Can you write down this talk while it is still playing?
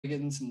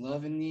Getting some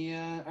love in the,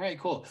 all right,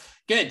 cool.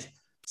 Good.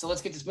 So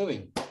let's get this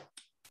moving.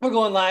 We're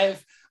going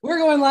live. We're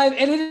going live,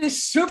 and it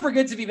is super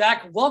good to be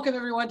back. Welcome,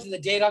 everyone, to the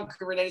Data on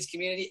Kubernetes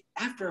community.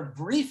 After a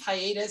brief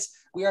hiatus,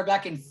 we are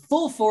back in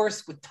full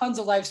force with tons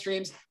of live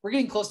streams. We're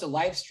getting close to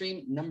live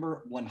stream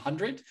number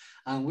 100.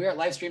 We're at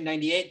live stream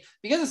 98.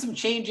 Because of some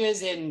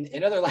changes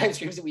in other live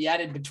streams that we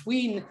added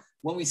between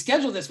when we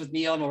scheduled this with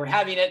Neil and when we're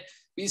having it,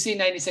 we've seen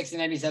 96 and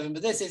 97,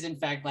 but this is, in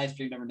fact, live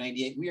stream number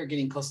 98. We are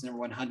getting close to number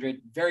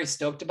 100. Very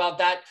stoked about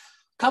that.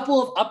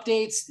 Couple of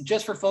updates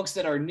just for folks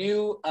that are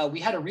new. We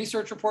had a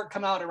research report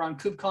come out around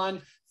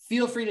KubeCon.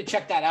 Feel free to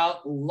check that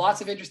out.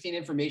 Lots of interesting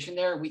information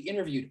there. We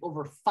interviewed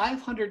over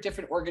 500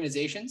 different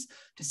organizations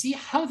to see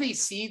how they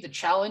see the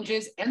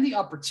challenges and the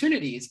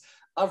opportunities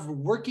of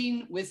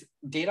working with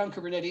data on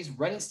Kubernetes,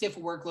 running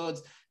stateful workloads,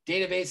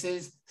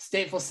 databases,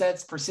 stateful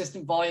sets,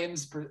 persistent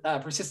volumes,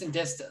 persistent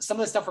disks. Some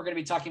of the stuff we're going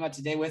to be talking about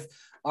today with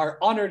our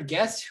honored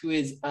guest, who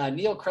is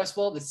Neil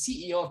Creswell, the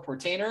CEO of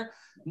Portainer,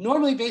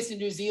 normally based in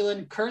New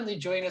Zealand, currently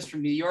joining us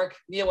from New York.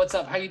 Neil, what's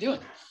up? How are you doing?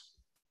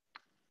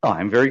 Oh,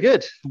 I'm very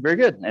good. Very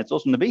good. It's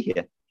awesome to be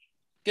here.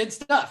 Good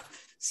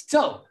stuff.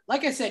 So,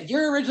 like I said,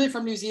 you're originally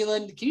from New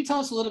Zealand. Can you tell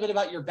us a little bit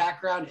about your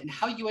background and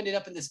how you ended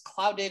up in this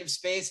cloud native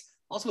space,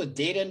 also with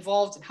data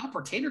involved, and how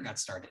Portainer got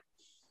started?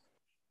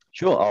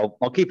 Sure,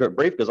 I'll keep it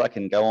brief because I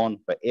can go on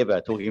forever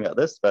talking about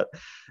this, but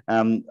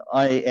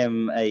I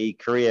am a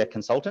career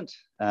consultant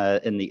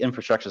in the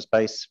infrastructure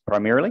space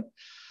primarily,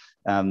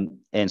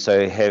 and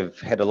so have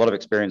had a lot of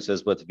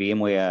experiences with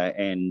VMware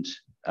and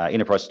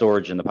enterprise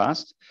storage in the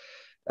past.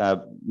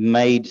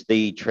 Made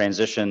the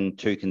transition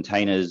to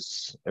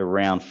containers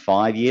around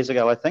 5 years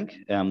ago, I think,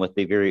 with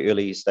the very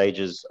early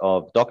stages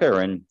of Docker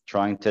and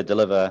trying to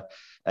deliver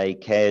a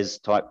CAS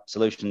type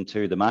solution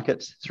to the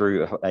market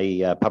through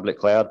a public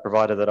cloud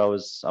provider that I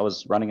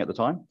was running at the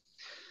time.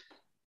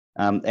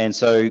 And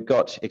so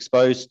got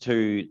exposed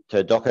to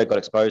Docker, got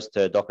exposed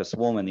to Docker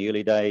Swarm in the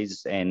early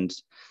days, and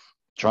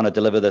trying to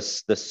deliver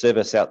this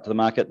service out to the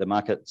market. The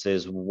market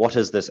says, what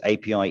is this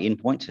API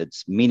endpoint?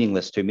 It's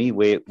meaningless to me.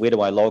 Where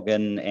do I log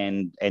in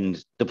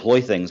and deploy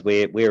things?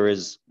 Where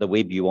is the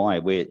web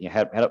UI?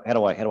 How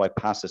do I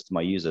pass this to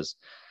my users?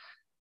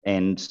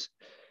 And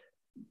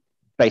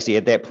basically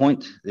at that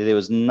point, there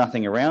was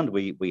nothing around.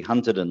 We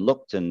hunted and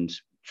looked and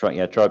tried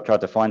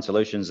to find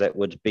solutions that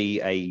would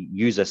be a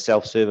user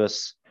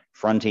self-service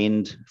front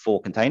end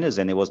for containers,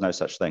 and there was no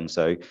such thing.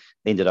 So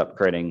ended up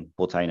creating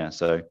Portainer.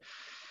 So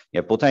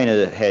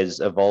Portainer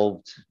has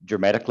evolved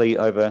dramatically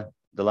over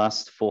the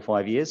last 4 or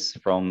 5 years,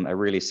 from a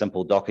really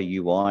simple Docker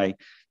UI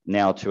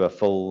now to a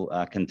full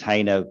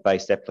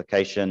container-based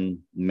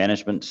application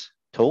management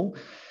tool.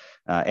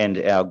 And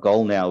our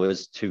goal now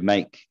is to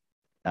make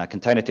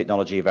container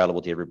technology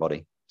available to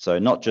everybody. So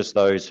not just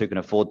those who can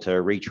afford to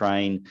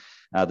retrain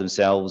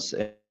themselves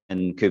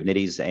in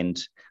Kubernetes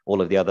and all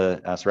of the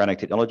other surrounding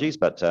technologies,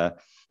 but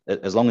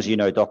as long as you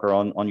know Docker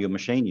on your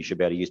machine, you should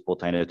be able to use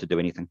Portainer to do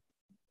anything.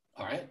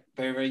 All right,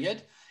 very, very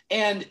good.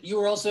 And you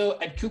were also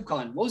at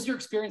KubeCon. What was your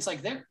experience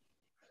like there?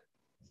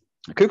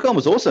 KubeCon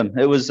was awesome.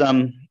 It was,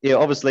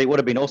 obviously it would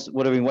have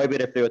been way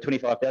better if there were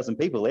 25,000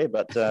 people there,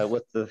 but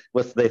with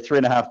the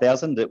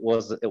 3,500, it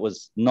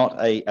was not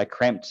a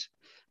cramped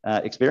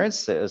experience.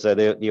 So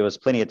there was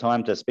plenty of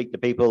time to speak to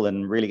people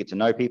and really get to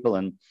know people.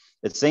 And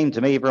it seemed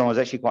to me everyone was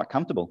actually quite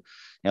comfortable.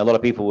 A lot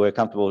of people were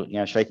comfortable,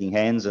 shaking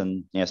hands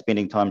and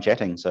spending time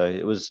chatting. So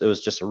it was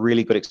just a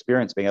really good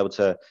experience being able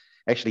to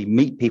actually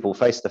meet people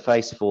face to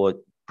face for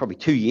probably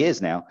 2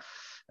 years now.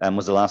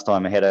 Was the last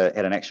time I had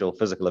an actual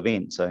physical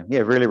event. So yeah,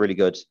 really, really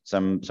good.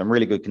 Some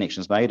really good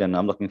connections made, and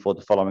I'm looking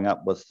forward to following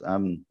up with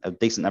a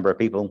decent number of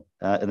people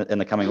in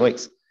the coming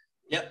weeks.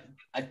 Yep,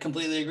 I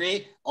completely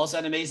agree. Also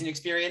an amazing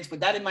experience. With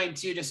that in mind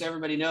too, just so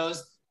everybody knows,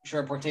 I'm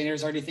sure Portainer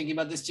is already thinking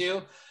about this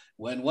too.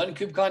 When one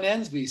KubeCon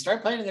ends, we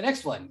start planning the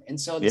next one. And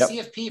so the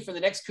CFP for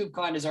the next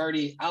KubeCon is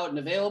already out and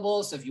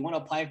available. So if you want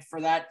to apply for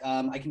that,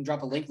 I can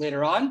drop a link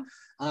later on.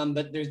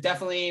 But there's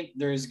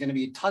going to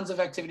be tons of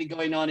activity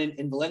going on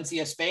in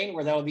Valencia, Spain,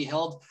 where that will be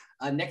held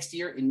next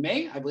year in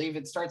May. I believe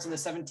it starts on the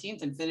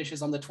 17th and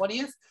finishes on the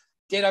 20th.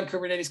 Data on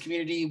Kubernetes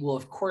community will,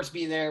 of course,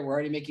 be there. We're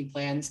already making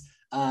plans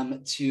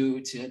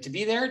to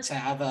be there, to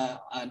have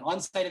an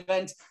on-site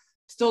event.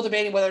 Still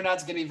debating whether or not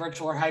it's going to be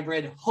virtual or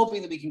hybrid,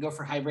 hoping that we can go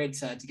for hybrid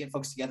to get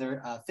folks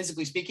together,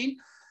 physically speaking.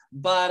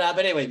 But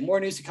anyway, more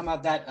news to come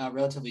out that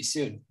relatively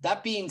soon.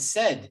 That being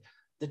said,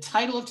 the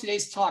title of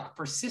today's talk,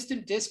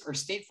 persistent disk or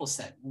stateful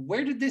set.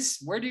 Where did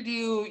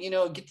you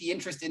get the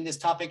interest in this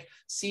topic,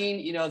 seeing,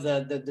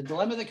 the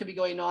dilemma that could be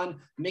going on,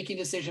 making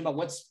a decision about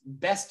what's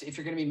best if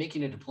you're going to be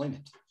making a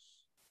deployment?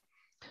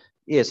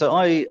 Yeah, so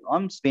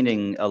I'm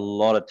spending a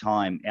lot of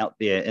time out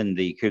there in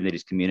the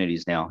Kubernetes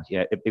communities now.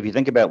 If you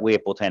think about where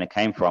Portainer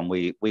came from,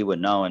 we were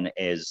known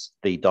as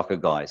the Docker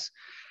guys.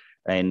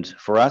 And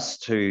for us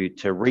to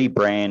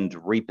rebrand,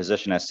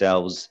 reposition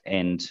ourselves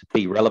and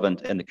be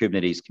relevant in the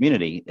Kubernetes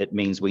community, it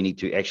means we need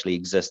to actually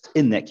exist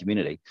in that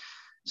community.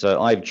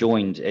 So I've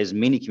joined as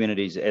many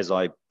communities as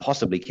I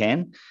possibly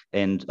can,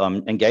 and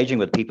I'm engaging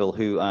with people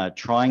who are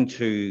trying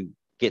to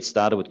get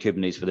started with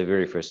Kubernetes for the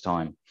very first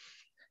time.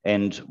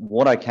 And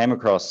what I came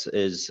across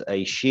is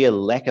a sheer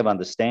lack of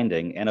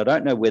understanding. And I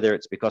don't know whether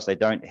it's because they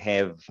don't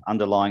have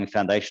underlying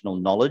foundational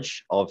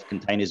knowledge of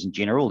containers in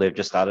general. They've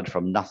just started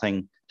from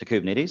nothing to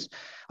Kubernetes.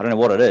 I don't know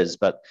what it is,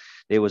 but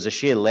there was a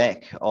sheer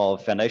lack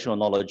of foundational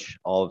knowledge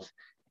of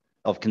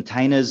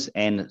containers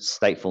and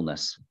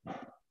statefulness,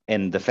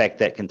 and the fact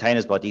that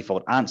containers by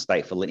default aren't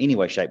stateful in any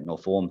way, shape, nor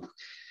form.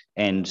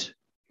 And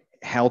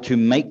how to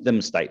make them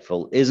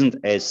stateful isn't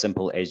as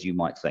simple as you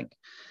might think.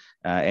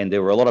 And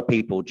there were a lot of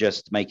people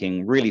just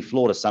making really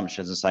flawed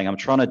assumptions and saying, I'm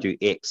trying to do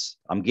X,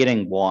 I'm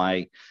getting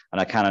Y,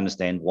 and I can't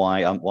understand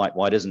why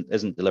it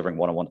isn't delivering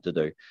what I want to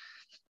do.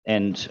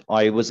 And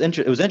it was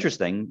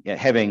interesting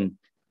having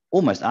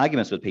almost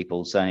arguments with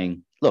people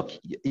saying, look,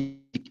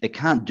 it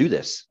can't do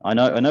this. I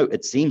know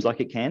it seems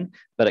like it can,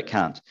 but it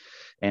can't.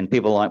 And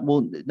people are like,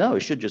 well, no,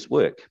 it should just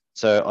work.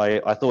 So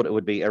I thought it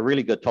would be a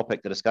really good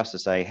topic to discuss, to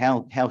say,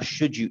 how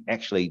should you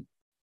actually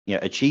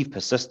achieve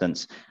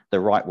persistence the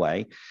right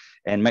way,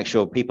 and make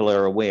sure people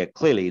are aware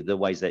clearly the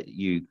ways that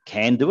you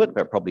can do it,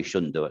 but probably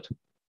shouldn't do it.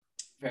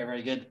 Very,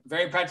 very good.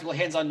 Very practical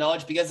hands-on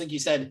knowledge, because like you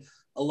said,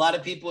 a lot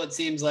of people, it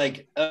seems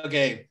like,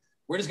 okay,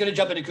 we're just going to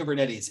jump into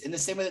Kubernetes, in the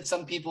same way that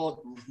some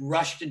people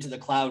rushed into the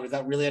cloud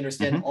without really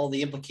understanding all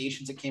the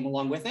implications that came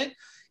along with it.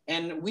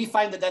 And we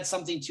find that that's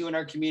something too in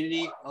our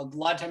community. A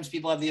lot of times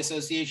people have the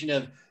association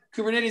of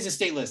Kubernetes is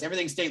stateless,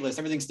 everything's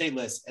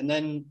stateless. And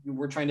then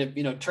we're trying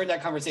to, turn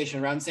that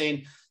conversation around,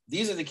 saying,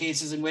 these are the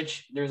cases in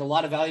which there's a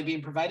lot of value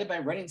being provided by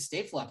running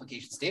stateful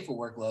applications, stateful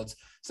workloads.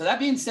 So that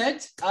being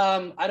said,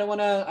 I don't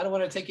want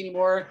to take any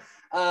more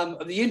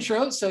of the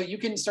intro. So you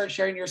can start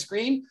sharing your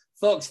screen,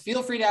 folks.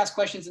 Feel free to ask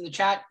questions in the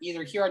chat,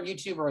 either here on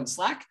YouTube or on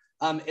Slack.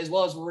 As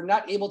well as we're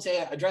not able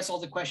to address all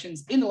the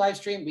questions in the live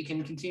stream, we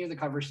can continue the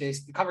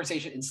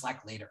conversation in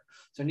Slack later.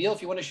 So Neil,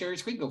 if you want to share your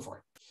screen, go for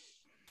it.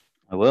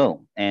 I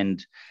will,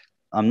 and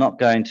I'm not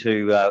going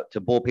to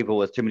bore people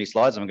with too many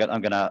slides. I'm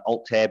going to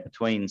alt tab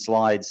between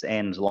slides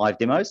and live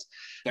demos.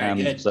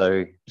 Very good.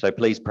 So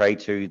please pray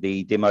to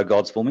the demo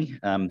gods for me.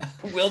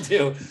 Will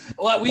do.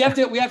 Well, we have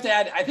to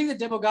add. I think the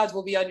demo gods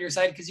will be on your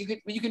side, because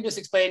you can just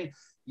explain.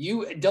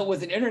 You dealt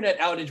with an internet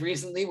outage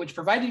recently, which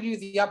provided you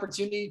the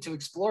opportunity to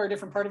explore a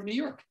different part of New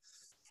York.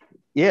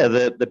 Yeah,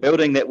 the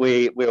building that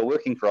we were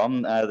working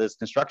from, there's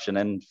construction,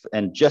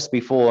 and just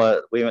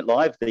before we went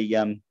live,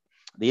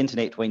 the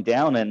internet went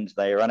down and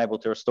they were unable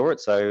to restore it.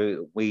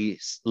 So we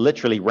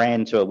literally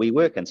ran to a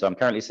WeWork, and so I'm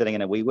currently sitting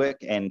in a WeWork,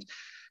 and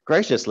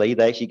graciously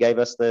they actually gave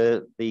us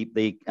the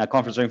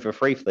conference room for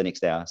free for the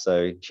next hour.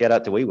 So shout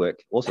out to WeWork.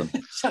 Awesome.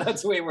 Shout out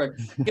to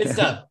WeWork. Good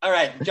stuff. All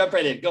right, jump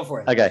right in. Go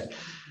for it. Okay.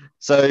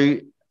 So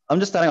I'm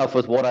just starting off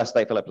with what are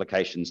stateful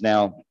applications.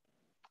 Now,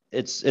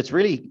 it's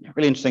really,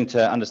 really interesting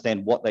to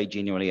understand what they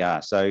genuinely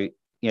are. So,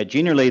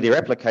 generally they're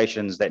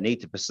applications that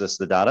need to persist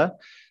the data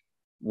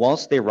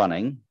whilst they're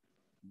running,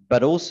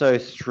 but also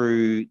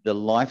through the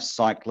life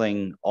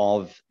cycling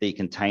of the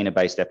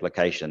container-based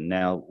application.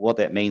 Now, what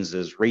that means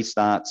is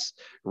restarts,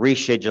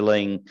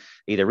 rescheduling,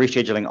 either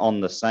rescheduling on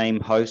the same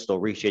host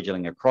or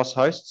rescheduling across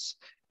hosts,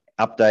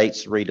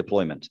 updates,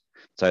 redeployment.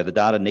 So the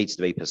data needs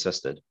to be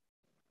persisted.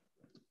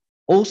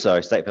 Also,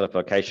 stateful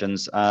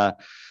applications,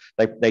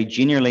 they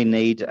generally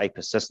need a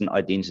persistent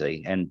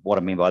identity. And what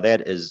I mean by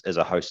that is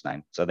a host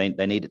name. So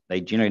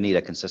they generally need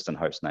a consistent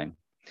host name.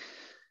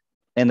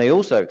 And they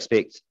also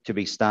expect to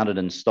be started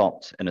and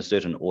stopped in a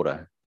certain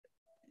order.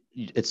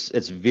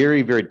 It's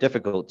very, very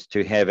difficult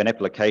to have an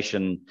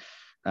application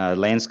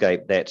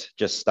landscape that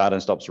just starts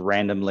and stops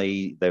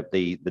randomly.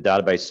 The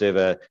database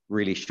server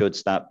really should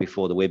start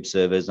before the web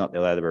servers, not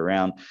the other way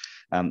around.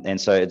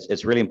 And so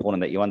it's really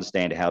important that you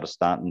understand how to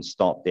start and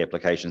stop the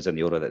applications in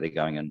the order that they're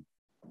going in.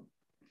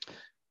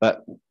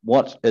 But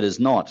what it is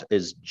not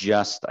is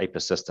just a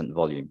persistent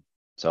volume.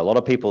 So a lot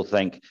of people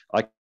think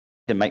I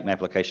can make my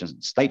applications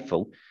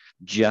stateful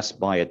just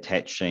by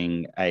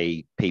attaching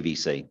a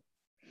PVC.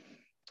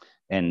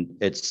 And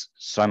it's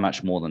so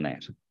much more than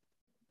that.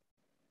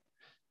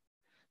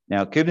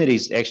 Now,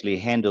 Kubernetes actually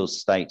handles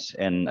state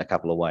in a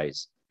couple of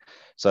ways.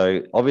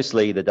 So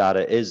obviously the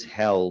data is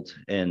held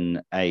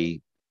in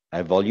a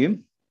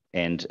volume,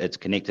 and it's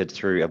connected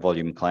through a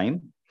volume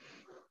claim.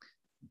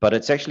 But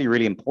it's actually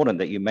really important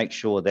that you make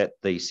sure that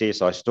the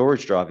CSI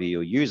storage driver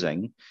you're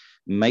using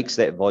makes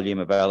that volume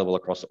available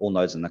across all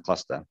nodes in the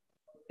cluster.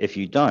 If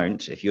you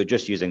don't, if you're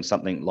just using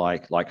something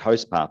like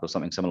HostPath or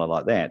something similar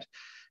like that,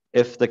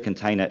 if the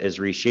container is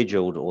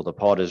rescheduled or the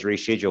pod is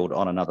rescheduled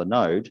on another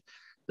node,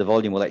 the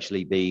volume will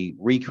actually be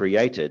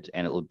recreated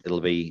and it'll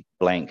be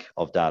blank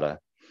of data.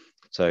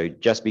 So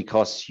just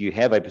because you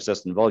have a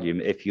persistent volume,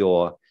 if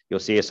your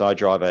CSI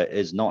driver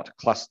is not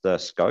cluster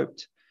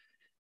scoped,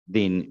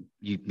 then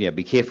you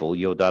be careful.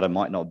 Your data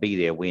might not be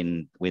there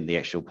when the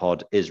actual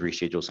pod is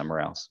rescheduled somewhere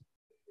else.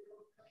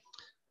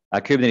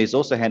 Kubernetes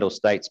also handles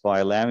states by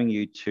allowing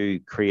you to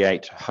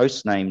create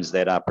host names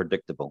that are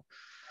predictable.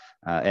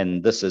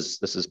 And this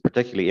is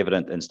particularly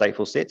evident in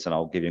stateful sets, and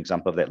I'll give you an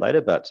example of that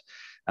later. But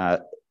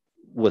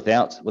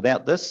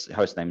without this,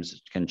 host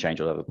names can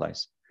change all over the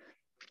place.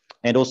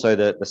 And also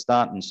the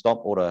start and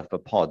stop order for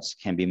pods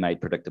can be made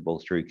predictable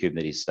through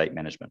Kubernetes state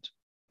management.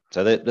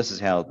 So this is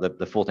how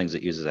the four things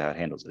it uses, how it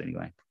handles it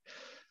anyway.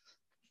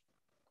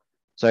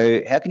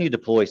 So how can you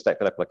deploy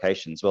stateful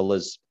applications? Well,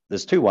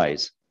 there's two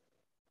ways.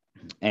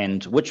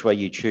 And which way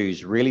you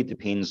choose really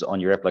depends on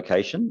your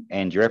application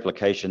and your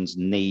application's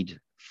need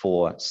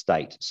for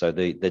state. So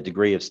the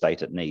degree of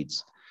state it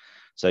needs.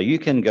 So you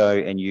can go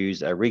and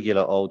use a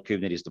regular old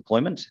Kubernetes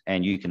deployment,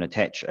 and you can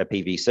attach a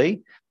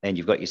PVC, and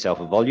you've got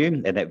yourself a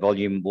volume, and that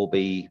volume will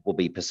be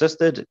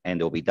persisted, and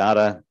there'll be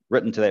data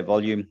written to that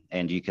volume,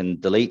 and you can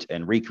delete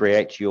and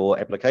recreate your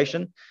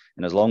application.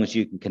 And as long as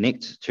you can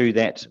connect to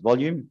that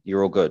volume,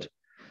 you're all good.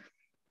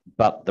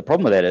 But the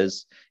problem with that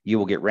is you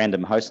will get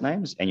random host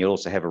names, and you'll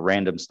also have a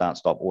random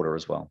start-stop order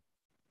as well.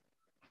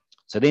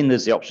 So then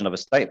there's the option of a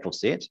stateful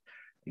set,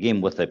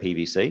 again with a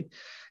PVC.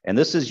 And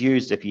this is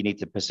used if you need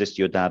to persist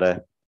your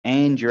data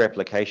and your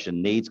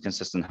application needs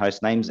consistent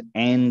host names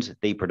and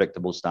the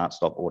predictable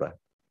start-stop order.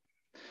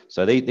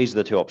 So these are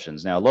the two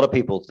options. Now, a lot of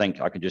people think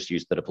I can just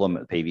use the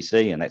deployment of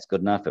PVC and that's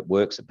good enough. It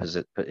works,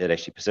 it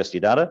actually persists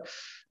your data,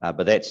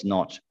 but that's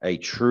not a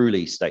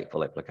truly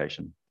stateful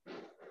application.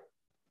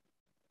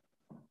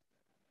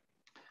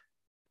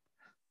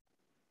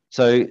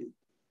 So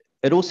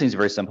it all seems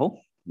very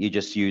simple. You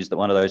just use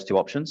one of those two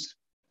options,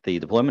 the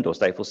deployment or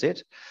stateful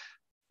set,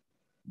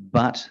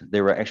 but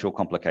there are actual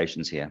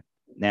complications here.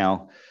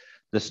 Now,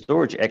 the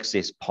storage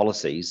access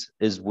policies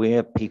is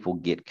where people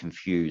get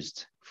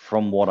confused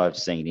from what I've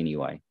seen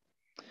anyway.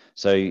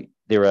 So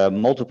there are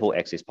multiple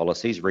access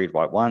policies, read,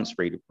 write once,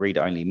 read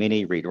only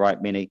many, read,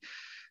 write many,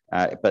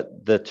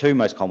 but the two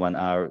most common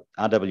are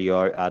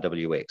RWO,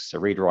 RWX. So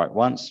read, write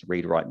once,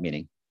 read, write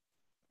many.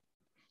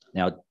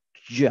 Now,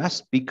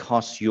 just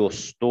because your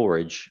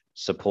storage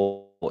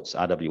supports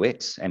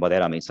RWX, and by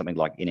that I mean something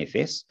like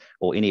NFS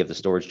or any of the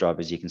storage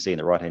drivers you can see in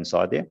the right-hand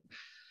side there,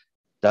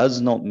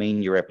 does not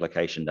mean your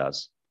application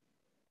does.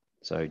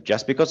 So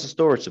just because the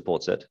storage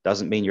supports it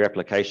doesn't mean your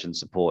application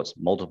supports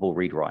multiple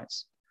read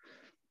writes.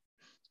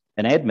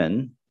 An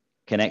admin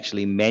can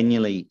actually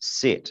manually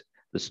set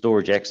the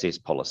storage access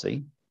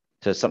policy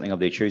to something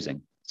of their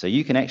choosing. So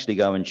you can actually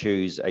go and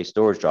choose a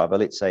storage driver,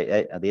 let's say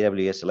the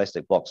AWS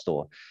Elastic Block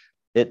Store.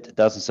 It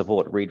doesn't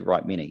support read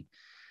write many.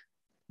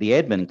 The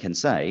admin can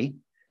say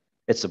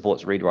it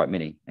supports read write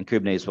many, and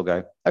Kubernetes will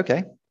go,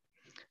 okay,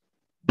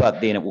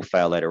 but then it will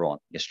fail later on.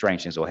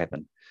 Strange things will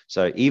happen.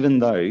 So even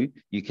though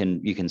you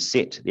can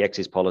set the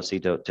access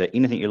policy to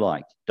anything you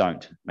like,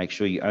 don't. Make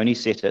sure you only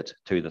set it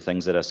to the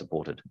things that are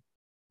supported.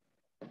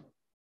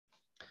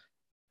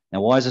 Now,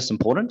 why is this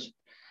important?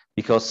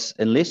 Because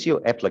unless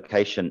your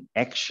application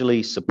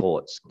actually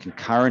supports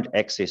concurrent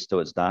access to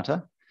its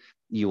data,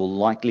 you will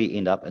likely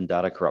end up in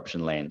data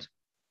corruption land.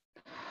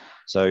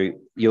 So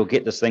you'll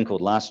get this thing called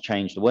last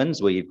changed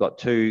wins, where you've got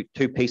two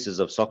pieces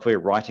of software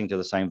writing to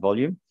the same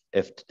volume.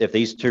 If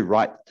these two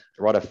write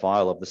a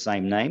file of the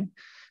same name,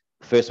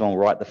 the first one will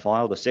write the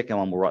file, the second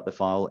one will write the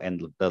file,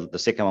 and the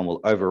second one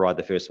will override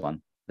the first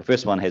one. The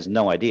first one has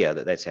no idea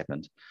that that's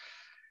happened.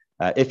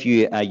 If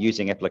you are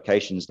using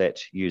applications that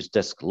use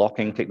disk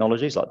locking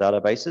technologies like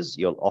databases,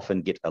 you'll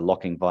often get a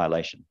locking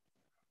violation.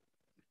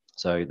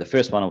 So the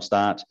first one will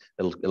start,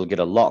 it'll get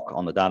a lock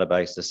on the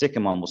database. The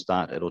second one will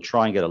start, it'll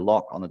try and get a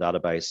lock on the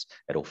database.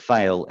 It'll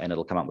fail and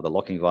it'll come up with a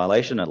locking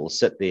violation. It'll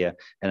sit there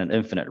in an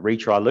infinite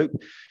retry loop,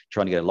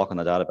 trying to get a lock on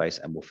the database,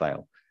 and will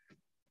fail.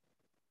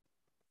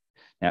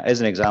 Now,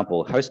 as an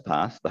example,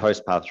 HostPath, the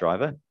HostPath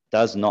driver,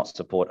 does not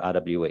support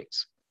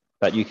RWX,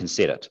 but you can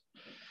set it.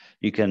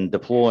 You can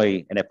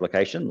deploy an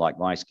application like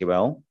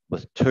MySQL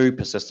with two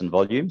persistent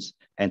volumes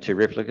and two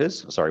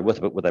replicas, sorry,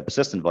 with a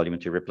persistent volume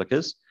and two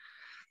replicas.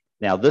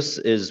 Now, this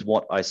is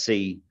what I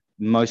see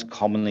most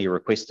commonly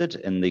requested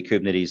in the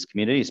Kubernetes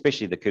community,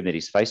 especially the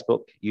Kubernetes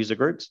Facebook user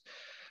groups.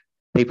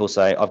 People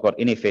say, I've got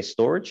NFS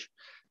storage.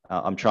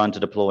 I'm trying to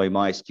deploy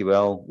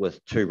MySQL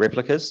with two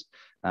replicas,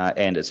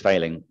 and it's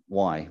failing.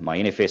 Why? My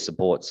NFS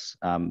supports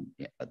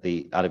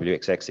the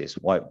RWX access.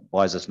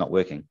 Why is this not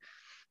working?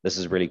 This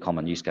is a really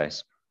common use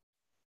case.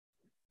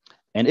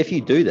 And if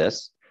you do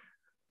this,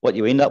 what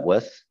you end up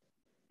with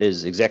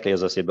is exactly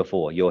as I said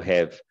before. You'll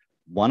have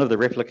one of the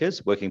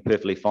replicas working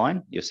perfectly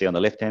fine, you'll see on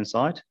the left-hand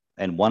side,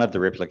 and one of the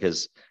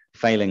replicas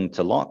failing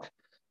to lock,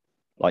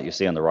 like you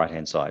see on the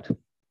right-hand side.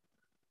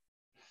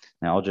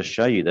 Now, I'll just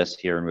show you this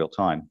here in real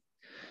time.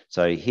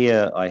 So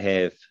here I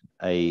have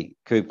a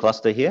kube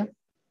cluster here.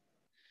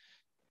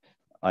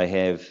 I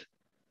have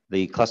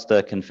the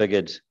cluster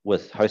configured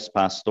with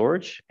HostPath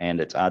storage and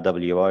its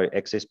RWO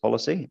access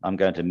policy. I'm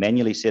going to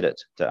manually set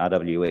it to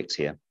RWX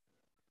here.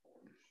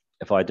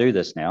 If I do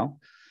this now,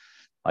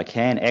 I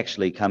can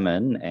actually come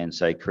in and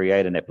say,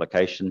 create an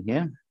application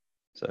here.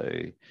 So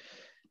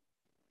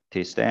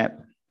test app,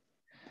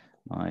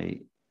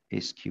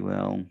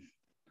 MySQL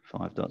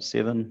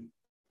 5.7.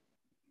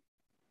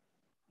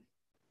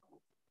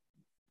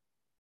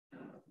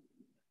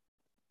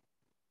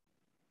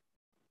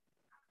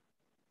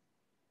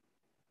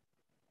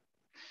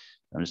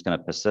 I'm just going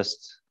to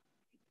persist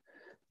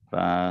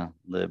var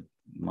lib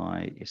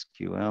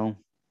MySQL.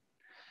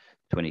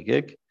 20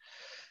 gig.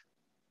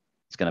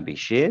 It's going to be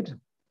shared.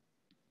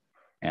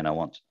 And I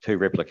want 2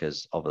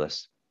 replicas of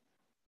this.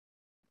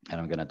 And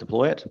I'm going to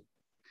deploy it.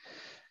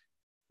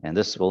 And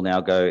this will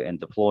now go and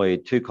deploy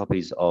 2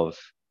 copies of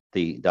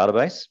the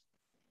database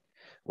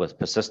with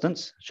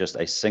persistence, just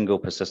a single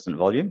persistent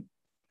volume.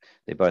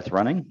 They're both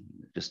running.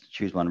 Just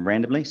choose one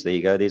randomly. So there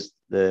you go. There's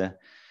the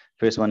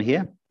first one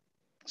here.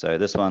 So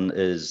this one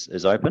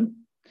is open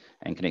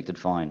and connected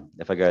fine.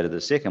 If I go to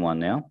the second one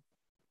now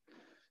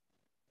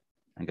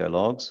and go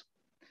logs,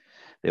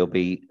 there'll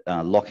be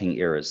locking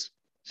errors.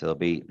 So they'll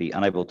be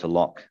unable to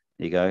lock.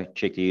 There you go.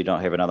 Check that you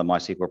don't have another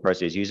MySQL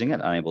process using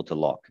it, unable to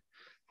lock.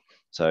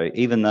 So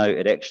even though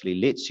it actually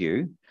lets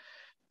you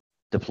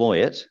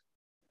deploy it,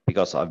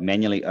 because I've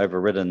manually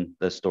overridden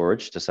the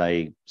storage to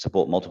say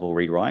support multiple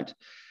read-write,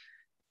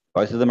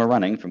 both of them are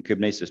running from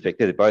Kubernetes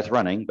perspective. They're both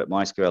running, but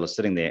MySQL is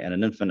sitting there in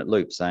an infinite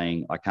loop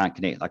saying, I can't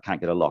connect, I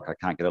can't get a lock, I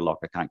can't get a lock,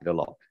 I can't get a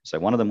lock. So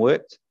one of them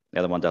worked, the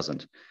other one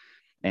doesn't.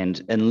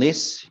 And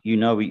unless you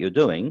know what you're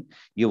doing,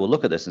 you will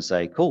look at this and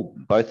say, cool,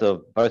 both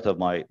of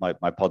my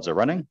pods are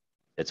running.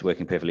 It's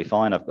working perfectly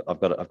fine. I've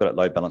got it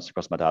load balanced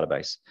across my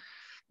database.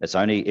 It's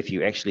only if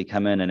you actually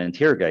come in and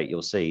interrogate,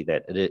 you'll see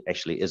that it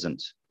actually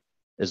isn't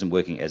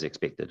working as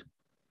expected.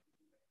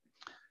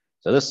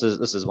 So this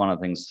is one of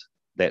the things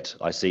that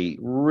I see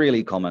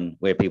really common,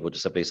 where people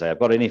just simply say, I've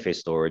got NFS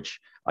storage.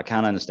 I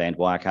can't understand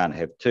why I can't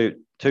have two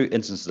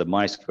instances of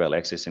MySQL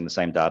accessing the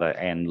same data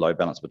and load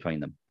balance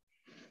between them.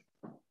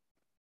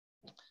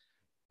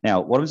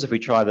 Now, what happens if we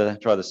try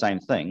the same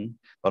thing,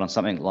 but on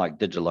something like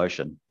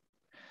DigitalOcean,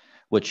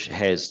 which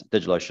has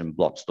DigitalOcean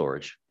block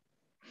storage?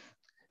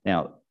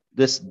 Now,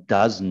 this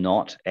does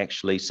not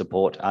actually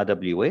support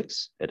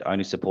RWX. It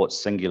only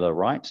supports singular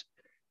write.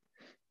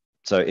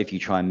 So if you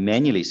try and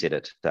manually set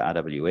it to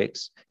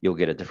RWX, you'll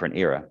get a different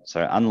error.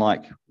 So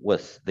unlike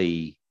with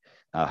the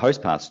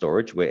host path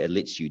storage, where it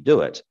lets you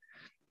do it,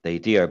 the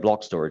DO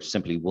block storage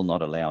simply will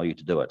not allow you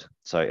to do it.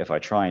 So if I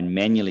try and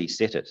manually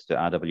set it to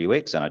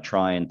RWX and I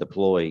try and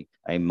deploy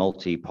a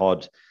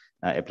multi-pod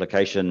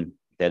application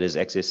that is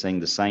accessing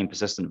the same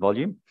persistent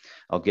volume,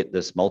 I'll get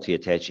this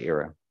multi-attach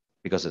error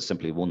because it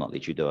simply will not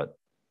let you do it.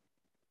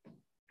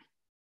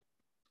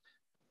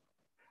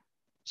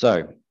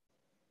 So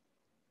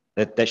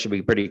that should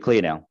be pretty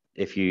clear now.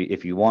 If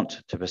you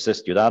want to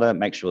persist your data,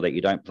 make sure that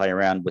you don't play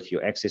around with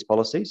your access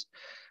policies,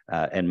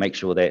 and make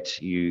sure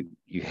that you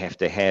have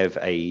to have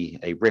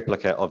a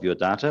replica of your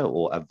data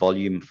or a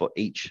volume for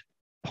each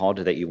pod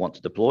that you want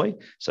to deploy.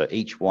 So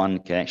each one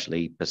can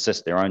actually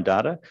persist their own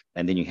data.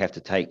 And then you have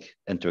to take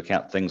into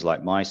account things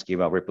like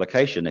MySQL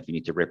replication if you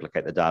need to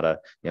replicate the data,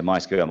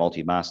 MySQL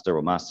multi-master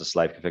or master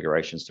slave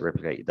configurations to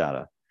replicate your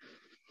data.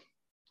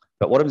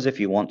 But what happens if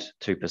you want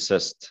to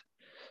persist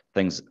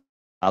things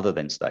other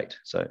than state?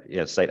 So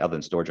state other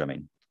than storage, I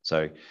mean.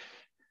 So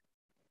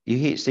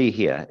you see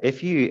here,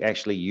 if you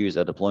actually use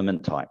a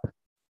deployment type,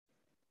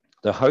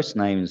 the host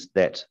names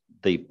that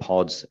the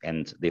pods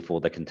and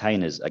therefore the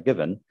containers are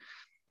given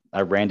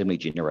are randomly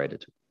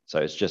generated. So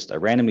it's just a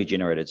randomly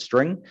generated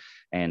string,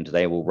 and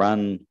they will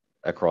run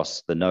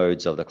across the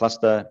nodes of the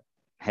cluster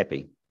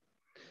happy.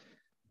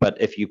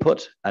 But if you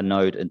put a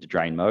node into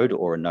drain mode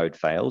or a node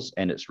fails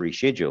and it's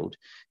rescheduled,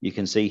 you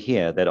can see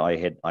here that I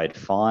had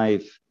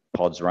 5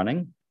 pods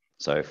running,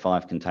 so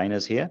 5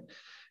 containers here.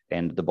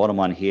 And the bottom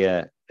one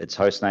here, its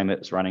host name,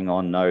 it's running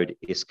on node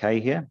SK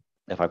here.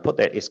 If I put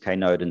that SK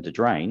node into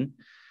drain,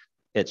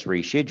 it's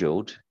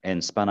rescheduled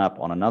and spun up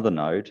on another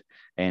node,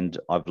 and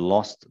I've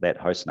lost that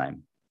host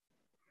name.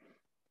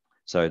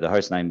 So the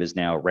host name is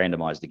now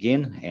randomized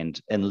again. And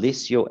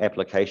unless your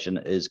application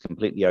is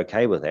completely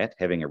okay with that,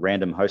 having a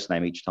random host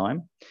name each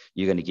time,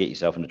 you're going to get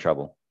yourself into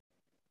trouble.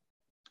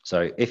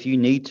 So if you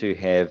need to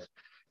have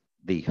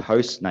the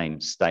host name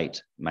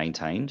state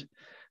maintained,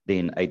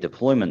 then a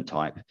deployment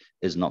type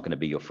is not going to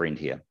be your friend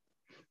here.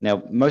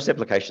 Now, most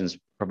applications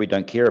probably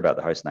don't care about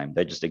the host name.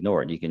 They just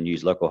ignore it. You can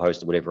use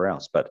localhost or whatever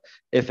else. But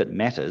if it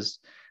matters,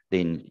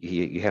 then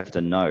you have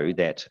to know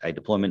that a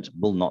deployment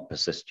will not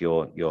persist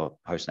your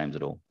host names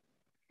at all.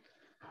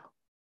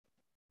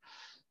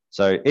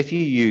 So if you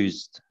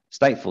used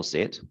stateful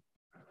set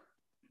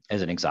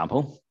as an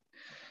example,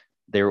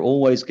 they're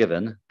always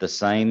given the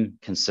same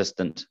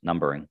consistent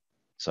numbering.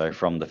 So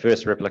from the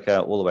first replica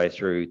all the way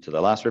through to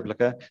the last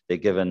replica, they're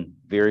given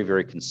very,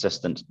 very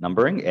consistent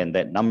numbering, and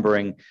that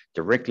numbering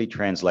directly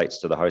translates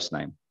to the host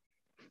name.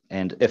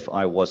 And if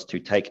I was to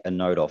take a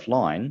node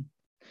offline,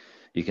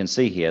 you can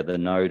see here the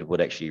node would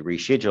actually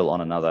reschedule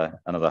on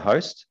another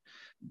host,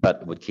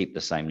 but would keep the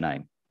same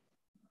name.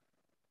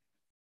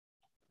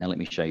 Now let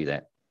me show you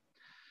that.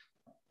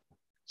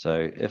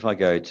 So if I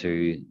go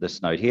to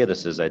this node here,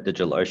 this is a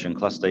DigitalOcean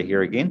cluster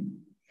here again.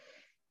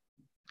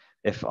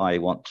 If I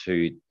want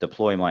to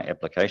deploy my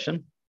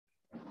application,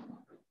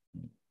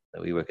 the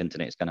WeWork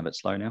internet's going a bit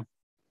slow now.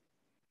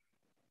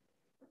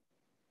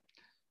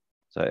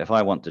 So if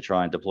I want to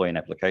try and deploy an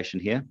application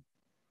here,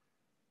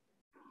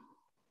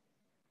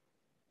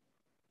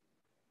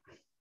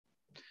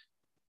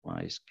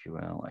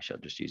 MySQL, I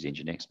should just use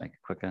Nginx, make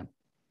it quicker.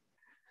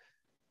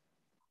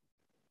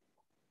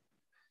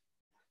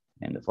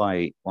 And if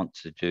I want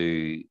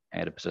to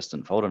add a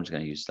persistent folder, I'm just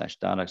going to use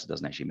 /data because it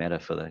doesn't actually matter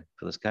for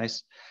this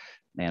case.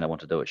 And I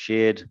want to do it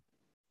shared.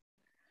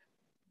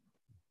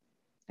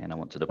 And I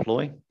want to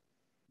deploy.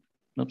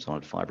 Oops, I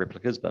wanted 5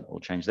 replicas, but we'll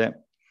change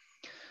that.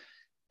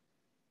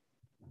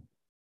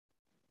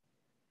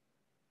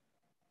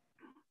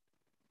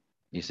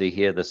 You see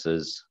here, this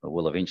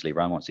will eventually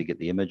run once you get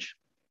the image.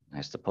 It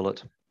has to pull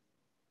it.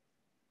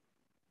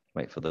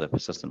 Wait for the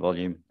persistent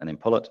volume and then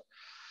pull it.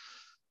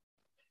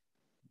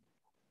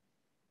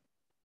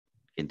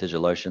 In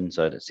DigitalOcean,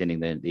 so it's sending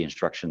the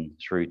instruction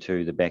through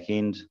to the back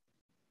end.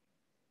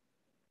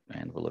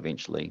 And we'll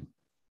eventually,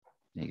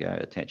 there you go,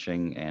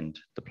 attaching and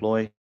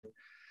deploy.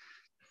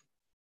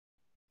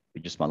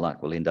 With just my luck,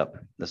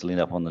 this will end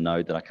up on the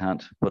node that I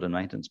can't put in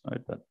maintenance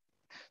mode. But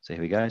so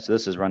here we go. So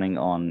this is running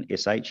on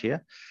SH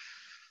here.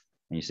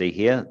 And you see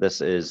here, this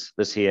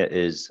here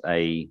is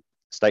a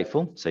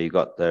stateful. So you've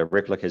got the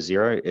replica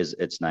 0 is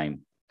its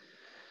name.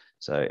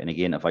 So, and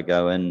again, if I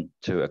go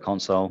into a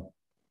console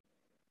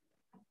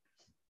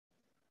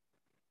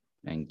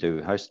and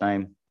do host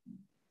name,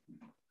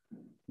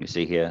 you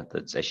see here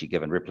that's actually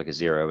given replica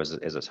 0 as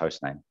its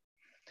host name.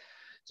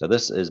 So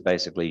this is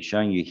basically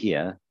showing you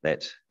here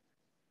that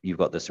you've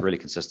got this really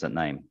consistent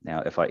name.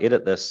 Now, if I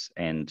edit this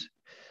and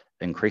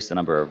increase the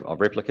number of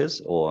replicas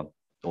or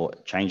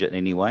change it in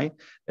any way,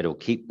 it'll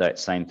keep that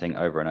same thing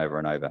over and over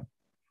and over.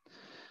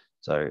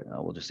 So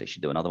we'll just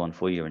actually do another one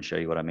for you and show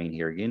you what I mean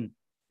here again.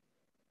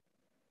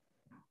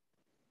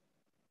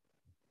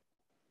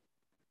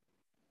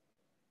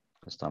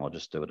 This time I'll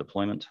just do a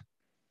deployment.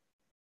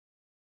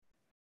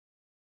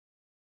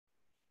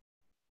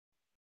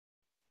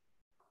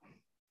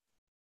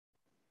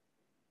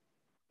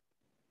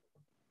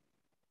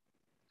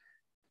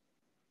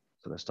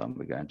 So this time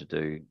we're going to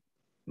do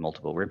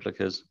multiple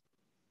replicas.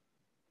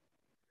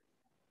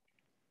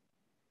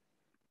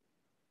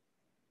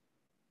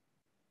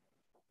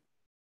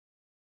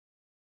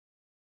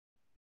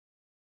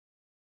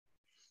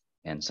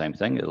 And same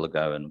thing, it'll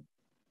go and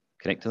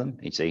connect to them.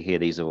 You see here,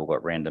 these have all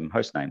got random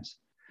host names.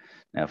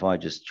 Now, if I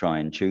just try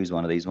and choose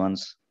one of these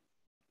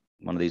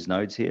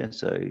nodes here,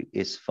 so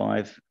S5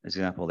 as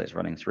example, that's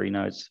running 3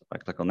 nodes. If I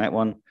click on that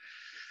one,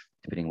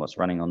 depending on what's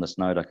running on this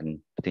node, I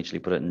can potentially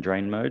put it in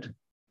drain mode.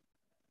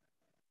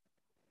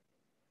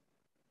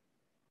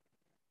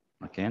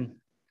 I can.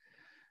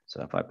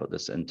 So if I put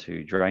this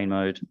into drain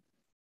mode,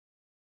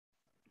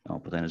 I'll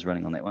put that as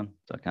running on that one.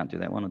 So I can't do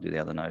that one, I'll do the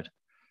other node.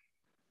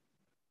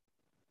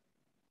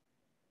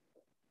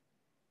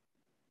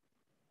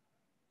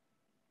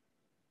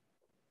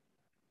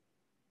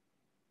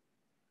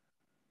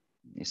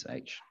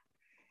 SH.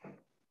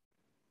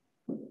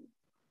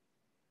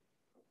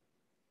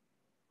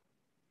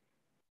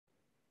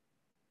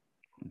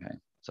 Okay,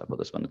 so I put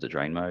this one into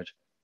drain mode.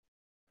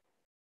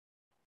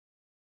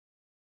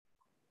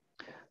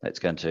 That's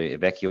going to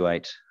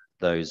evacuate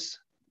those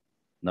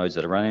nodes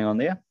that are running on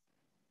there.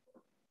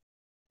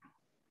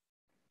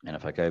 And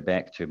if I go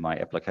back to my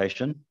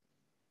application,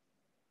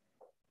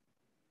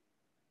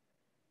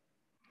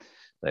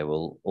 they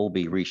will all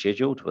be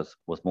rescheduled with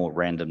more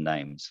random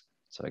names.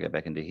 So I go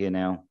back into here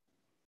now.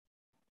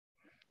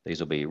 These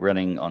will be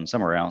running on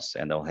somewhere else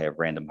and they'll have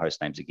random host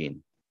names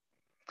again.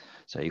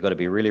 So you've got to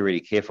be really,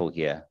 really careful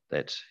here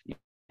that you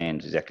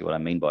understand exactly what I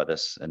mean by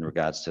this in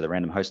regards to the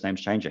random host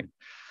names changing.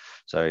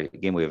 So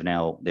again,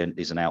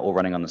 these are now all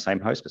running on the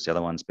same host because the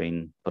other one's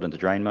been put into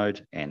drain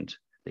mode and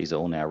these are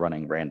all now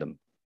running random.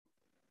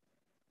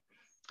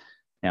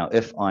 Now,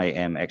 if I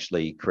am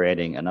actually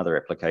creating another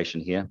application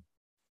here,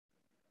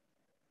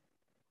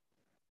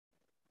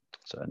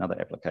 so another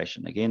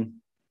application again,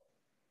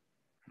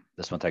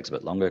 this one takes a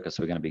bit longer because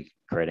we're going to be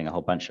creating a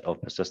whole bunch of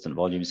persistent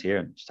volumes here.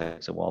 It just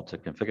takes a while to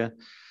configure.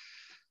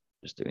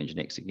 Just do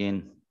Nginx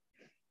again.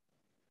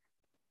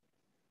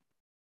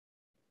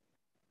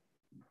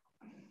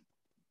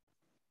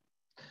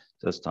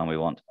 So this time we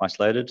want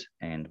isolated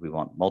and we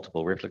want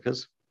multiple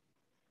replicas.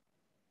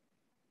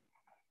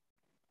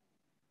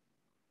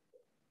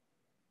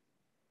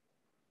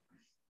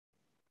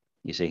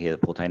 You see here the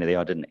Portainer there,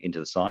 I didn't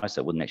enter the size,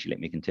 so it wouldn't actually let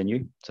me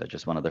continue. So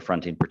just one of the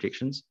front-end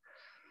protections.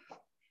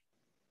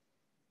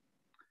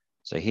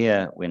 So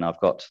here, when I've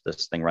got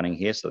this thing running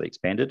here, so they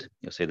expanded,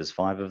 you'll see there's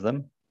 5 of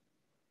them.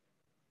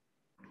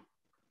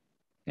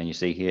 And you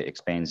see here,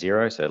 expand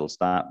 0, so it'll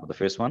start with the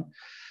first one,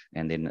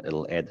 and then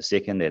it'll add the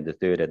second, add the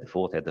third, add the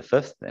fourth, add the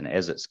fifth, and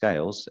as it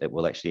scales, it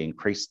will actually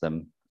increase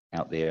them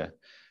out there,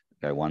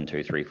 go 1,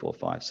 2, 3, 4,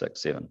 5,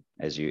 6, 7,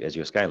 as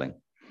you're scaling.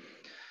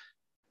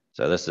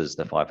 So this is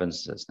the 5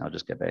 instances. Now I'll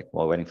just go back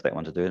while waiting for that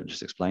one to do it and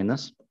just explain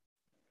this.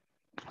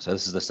 So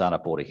this is the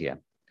startup order here.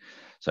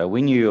 So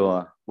when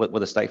you're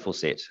with a stateful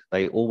set,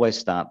 they always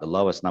start the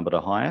lowest number to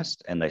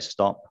highest and they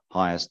stop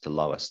highest to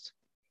lowest.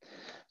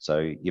 So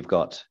you've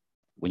got,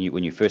 when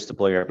you first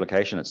deploy your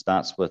application, it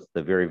starts with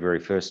the very, very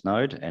first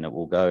node and it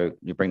will go,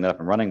 you bring that up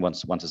and running.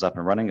 Once it's up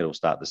and running, it'll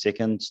start the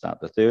second, start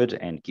the third,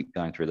 and keep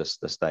going through this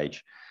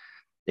stage.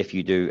 If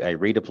you do a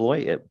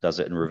redeploy, it does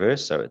it in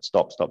reverse. So it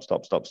stop,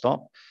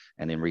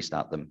 and then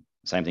restart them.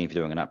 Same thing if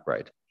you're doing an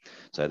upgrade.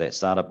 So that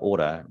startup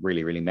order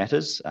really, really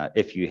matters.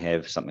 If you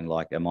have something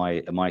like a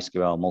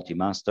MySQL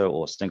multi-master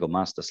or single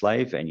master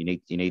slave, and you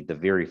need the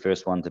very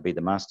first one to be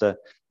the master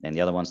and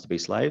the other ones to be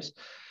slaves.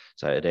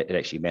 So it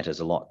actually matters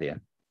a lot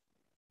there.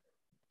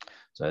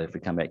 So if we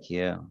come back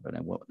here, I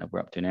don't know what we're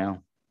up to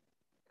now.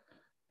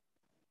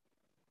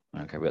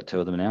 Okay, we've got 2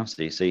 of them now.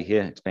 So you see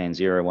here, expand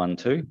 0, 1,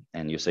 2,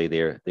 and you see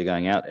they're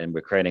going out and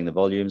we're creating the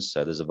volumes.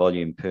 So there's a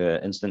volume per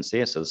instance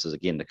there. So this is,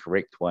 again, the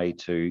correct way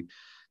to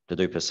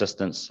do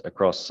persistence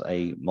across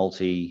a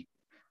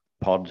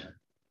multi-pod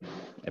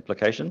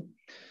application.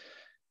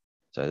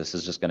 So this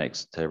is just going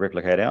to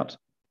replicate out,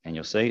 and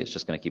you'll see it's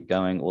just going to keep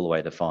going all the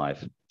way to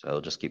 5. So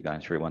it'll just keep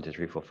going through 1, 2,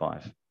 3, 4,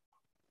 5.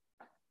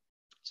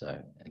 So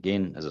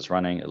again, as it's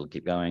running, it'll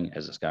keep going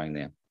as it's going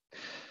there.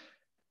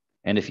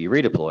 And if you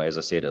redeploy, as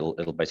I said,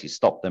 it'll basically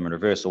stop them in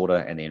reverse order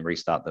and then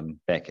restart them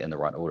back in the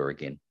right order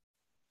again.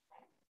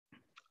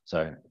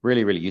 So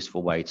really, really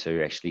useful way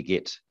to actually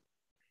get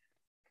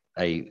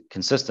a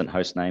consistent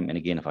host name. And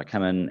again, if I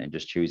come in and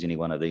just choose any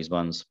one of these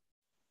ones,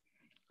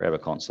 grab a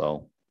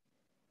console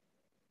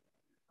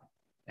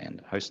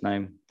and host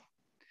name,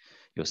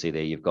 you'll see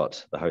there you've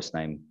got the host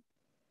name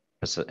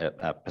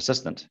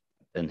persistent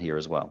in here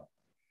as well.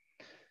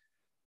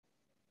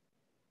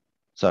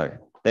 So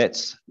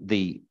that's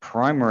the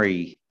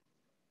primary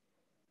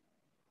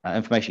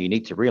information you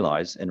need to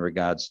realize in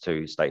regards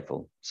to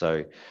stateful.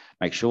 So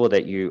make sure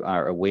that you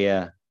are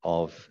aware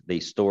of the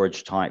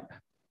storage type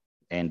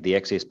and the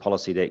access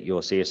policy that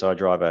your CSI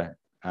driver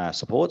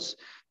supports.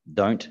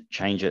 Don't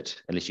change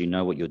it unless you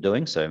know what you're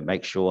doing. So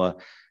make sure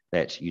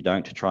that you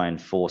don't try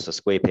and force a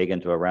square peg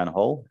into a round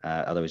hole.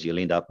 Otherwise, you'll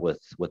end up with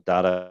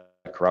data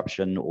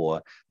corruption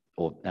or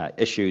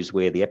issues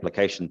where the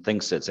application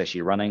thinks it's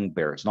actually running,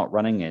 where it's not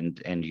running,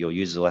 and your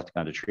users will have to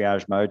go into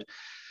triage mode.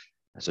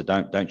 So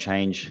don't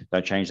change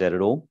that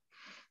at all.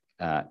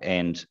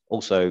 And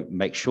also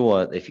make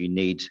sure if you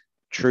need a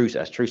true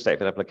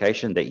stateful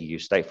application that you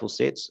use stateful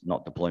sets,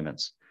 not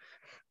deployments.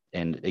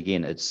 And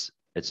again, it's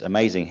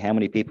amazing how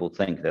many people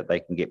think that they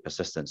can get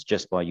persistence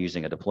just by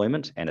using a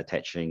deployment and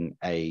attaching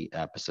a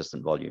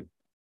persistent volume.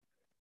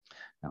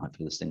 Now,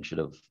 hopefully this thing should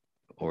have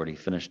already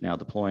finished now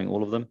deploying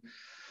all of them.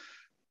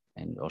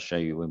 And I'll show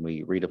you when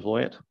we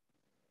redeploy it.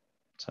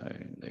 So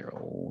they're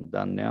all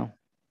done now.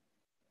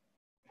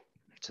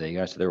 So there you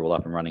go. So they're all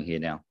up and running here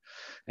now.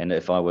 And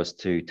if I was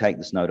to take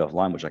this node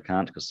offline, which I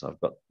can't because I've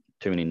got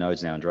too many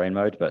nodes now in drain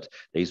mode, but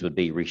these would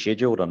be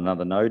rescheduled on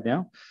another node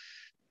now.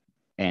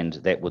 And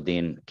that would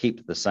then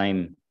keep the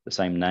same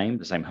name,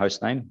 the same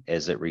host name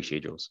as it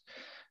reschedules.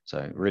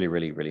 So really,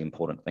 really, really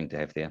important thing to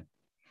have there.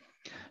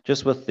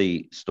 Just with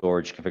the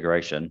storage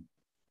configuration,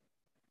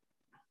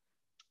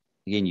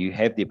 again, you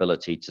have the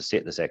ability to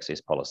set this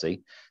access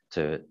policy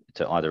to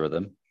either of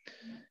them.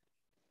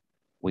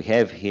 We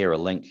have here a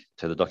link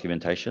to the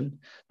documentation.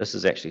 This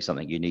is actually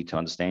something you need to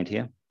understand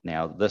here.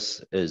 Now,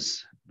 this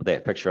is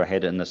that picture I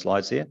had in the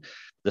slides here.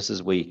 This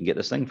is where you can get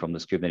this thing from,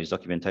 this Kubernetes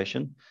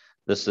documentation.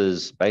 This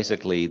is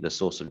basically the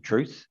source of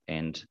truth,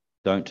 and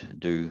don't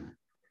do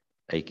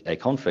a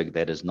config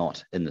that is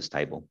not in this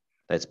table.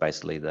 That's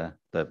basically the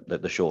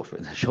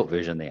short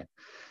version there.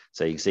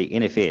 So you can see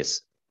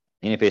NFS,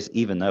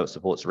 even though it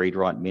supports read,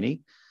 write,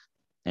 many,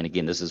 and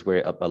again, this is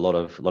where a lot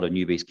of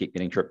newbies keep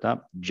getting tripped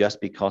up. Just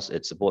because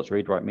it supports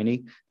read, write,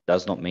 many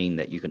does not mean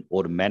that you can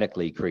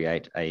automatically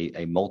create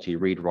a multi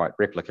read, write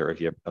replica of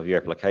your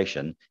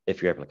application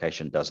if your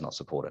application does not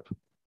support it.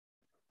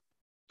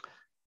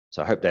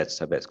 So I hope that's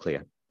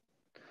clear.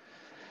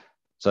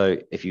 So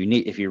if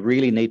you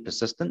really need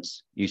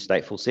persistence, use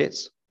stateful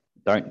sets.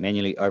 Don't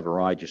manually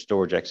override your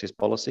storage access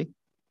policy.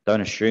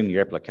 Don't assume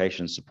your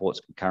application supports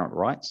concurrent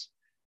writes.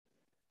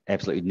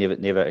 Absolutely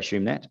never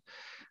assume that.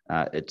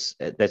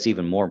 That's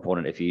even more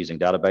important if you're using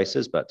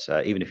databases, but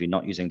even if you're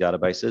not using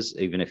databases,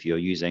 even if you're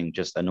using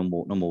just a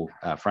normal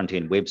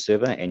front-end web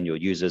server and your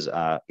users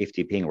are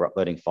FTPing or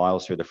uploading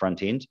files through the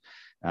front end,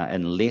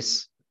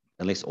 unless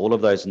all of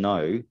those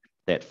know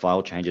that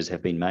file changes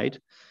have been made,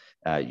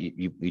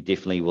 you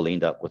definitely will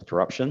end up with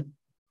corruption.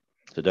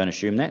 So don't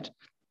assume that.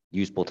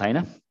 Use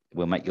Portainer. It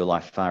will make your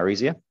life far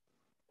easier.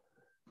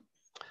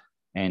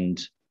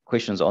 And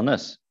questions on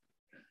this?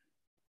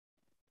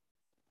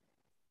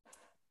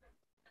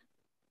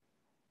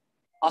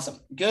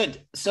 Awesome.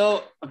 Good.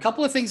 So a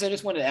couple of things I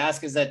just wanted to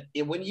ask is that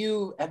when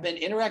you have been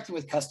interacting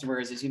with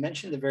customers, as you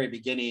mentioned at the very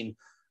beginning,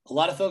 a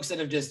lot of folks that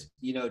have just,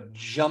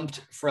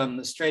 jumped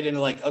from straight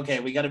into like, okay,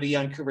 we got to be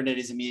on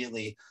Kubernetes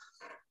immediately.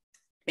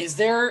 Is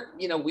there,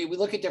 we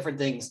look at different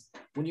things.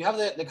 When you have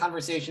the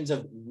conversations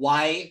of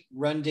why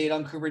run data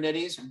on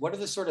Kubernetes, what are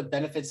the sort of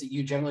benefits that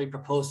you generally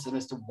propose to them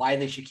as to why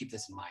they should keep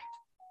this in mind?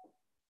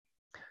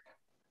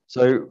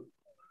 So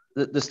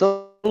there's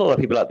still a lot of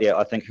people out there,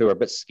 I think, who are a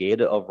bit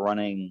scared of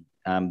running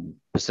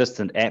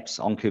persistent apps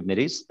on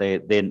Kubernetes.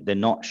 They're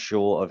not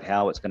sure of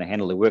how it's going to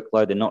handle the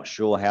workload. They're not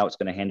sure how it's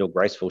going to handle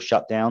graceful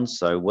shutdowns.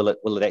 So will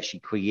it actually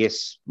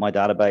quiesce my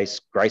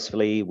database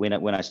gracefully when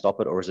I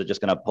stop it, or is it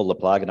just going to pull the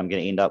plug and I'm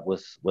going to end up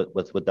with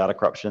data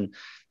corruption?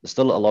 There's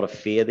still a lot of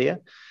fear there.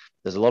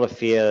 there's a lot of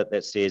fear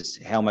that says,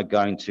 how am I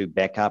going to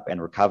back up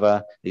and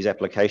recover these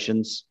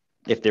applications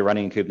if they're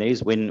running in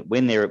Kubernetes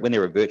when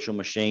they're a virtual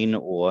machine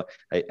or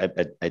a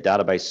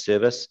database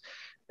service?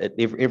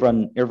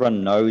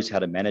 Everyone knows how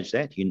to manage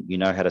that. You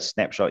know how to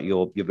snapshot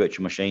your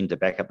virtual machine to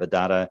back up the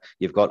data.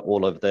 You've got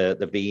all of the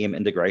VM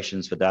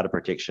integrations for data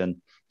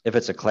protection. If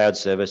it's a cloud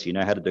service, you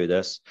know how to do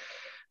this.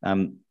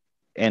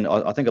 And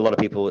I think a lot of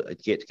people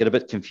get a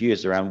bit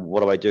confused around,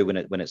 what do I do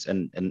when it's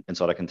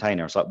inside a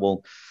container? It's like,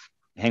 well,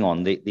 hang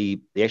on,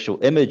 the actual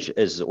image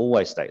is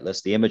always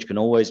stateless. The image can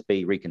always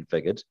be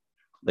reconfigured.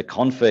 The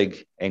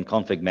config and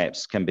config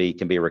maps can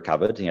be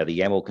recovered. The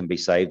YAML can be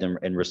saved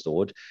and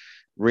restored.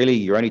 Really,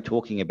 you're only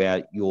talking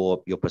about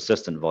your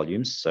persistent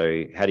volumes.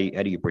 So how do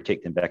you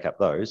protect and back up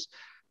those?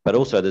 But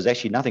also, there's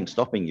actually nothing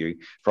stopping you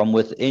from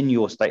within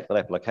your stateful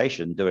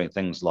application doing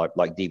things like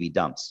DB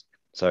dumps.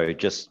 So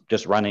just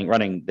running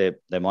the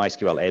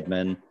MySQL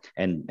admin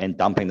and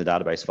dumping the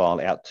database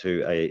file out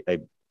to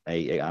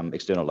a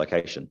external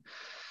location.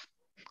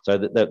 So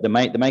the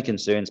main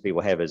concerns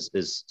people have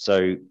is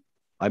so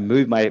I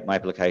move my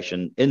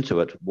application into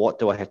it. What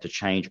do I have to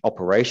change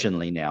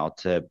operationally now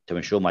to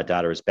ensure my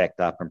data is backed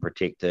up and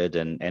protected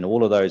and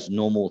all of those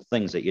normal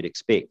things that you'd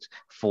expect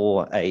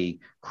for a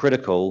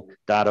critical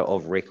data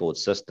of record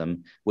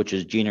system, which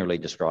is generally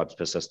describes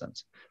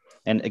persistence.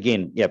 And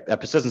again,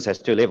 persistence has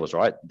two levels,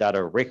 right?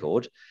 Data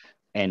record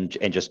and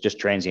just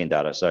transient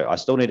data. So I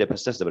still need a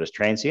persistent, but it's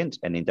transient,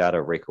 and then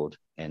data record.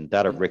 And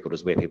data record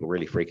is where people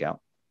really freak out.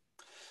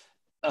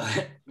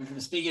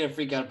 Speaking of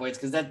freak out points,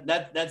 because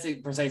that's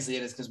precisely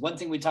it. Is because one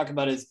thing we talk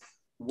about is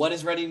what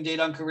is running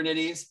data on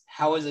Kubernetes,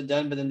 how is it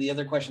done, but then the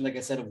other question, like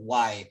I said, of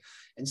why.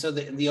 And so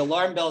the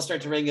alarm bells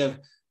start to ring of,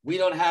 we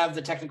don't have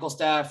the technical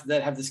staff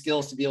that have the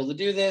skills to be able to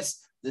do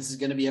this. This is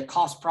going to be a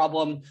cost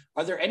problem.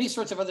 Are there any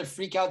sorts of other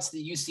freakouts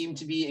that you seem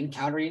to be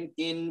encountering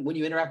when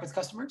you interact with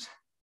customers?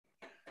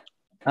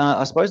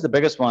 I suppose the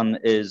biggest one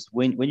is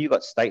when you've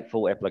got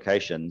stateful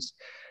applications.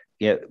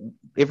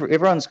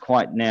 Everyone's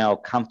quite now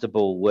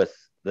comfortable with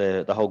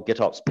the whole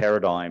GitOps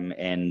paradigm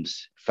and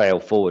fail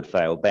forward,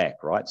 fail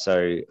back, right?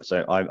 So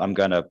I'm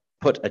going to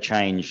put a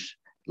change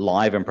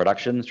live in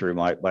production through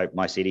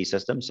my CD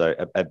system. So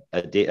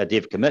a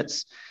dev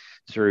commits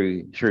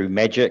through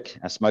magic,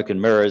 smoke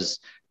and mirrors.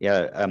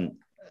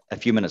 A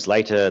few minutes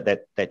later,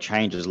 that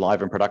change is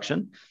live in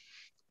production.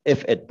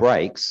 If it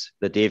breaks,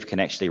 the dev can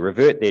actually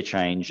revert their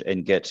change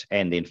in Git,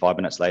 and then 5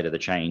 minutes later, the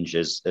change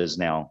is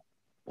now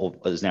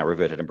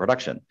reverted in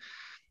production.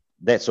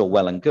 That's all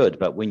well and good,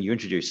 but when you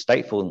introduce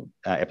stateful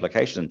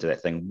applications into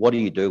that thing, what do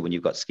you do when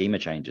you've got schema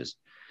changes?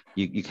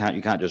 You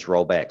can't just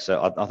roll back.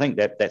 So I think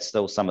that's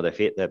still some of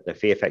the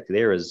fear factor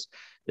there is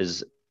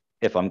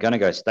if I'm going to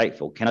go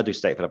stateful, can I do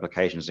stateful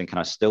applications, and can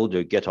I still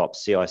do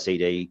GitOps,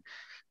 CI/CD,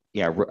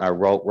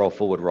 roll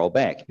forward, roll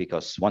back?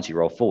 Because once you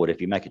roll forward,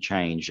 if you make a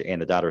change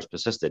and the data is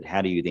persisted,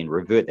 how do you then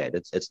revert that?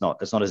 It's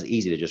not as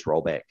easy to just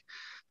roll back.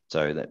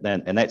 So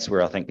that's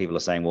where I think people are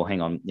saying, well,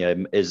 hang on,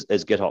 is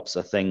GitOps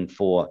a thing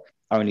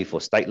only for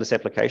stateless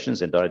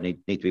applications, and do I need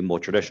to be more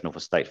traditional for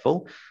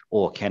stateful,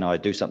 or can I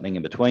do something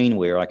in between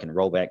where I can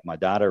roll back my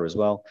data as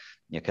well?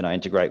 Can I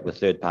integrate with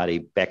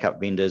third-party backup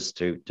vendors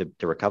to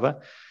recover?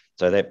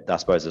 So that, I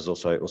suppose, there's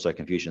also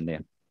confusion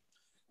there.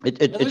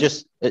 It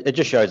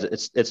just shows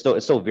it's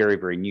still very,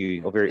 very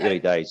new, or very early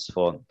days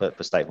for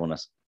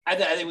statefulness. I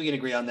think we can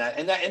agree on that,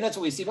 and that's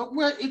what we see. But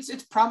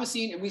it's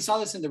promising, and we saw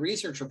this in the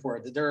research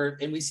report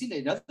and we've seen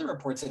it in other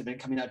reports that have been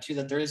coming out too,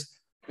 that there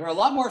are a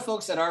lot more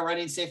folks that are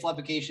running stateful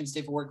applications,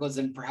 stateful workloads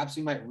than perhaps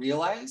we might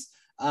realize.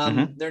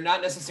 They're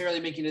not necessarily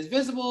making it as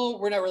visible.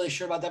 We're not really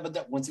sure about that,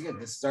 but once again,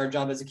 this is our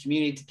job as a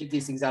community to keep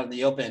these things out in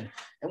the open.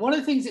 And one of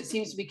the things that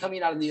seems to be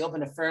coming out in the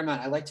open a fair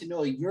amount, I'd like to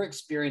know your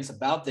experience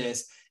about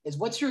this, is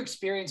what's your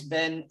experience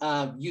been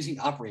using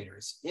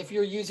operators? If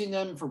you're using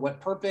them, for what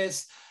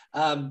purpose?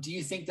 Do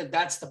you think that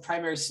that's the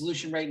primary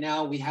solution right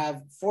now we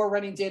have for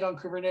running data on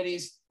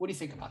Kubernetes? What do you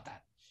think about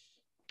that?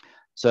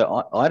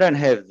 So I don't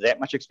have that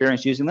much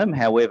experience using them.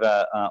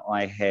 However,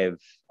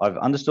 I've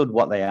understood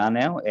what they are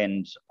now,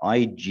 and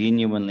I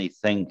genuinely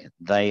think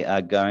they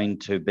are going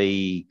to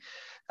be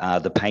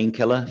the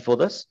painkiller for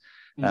this.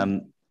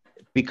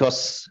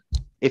 Because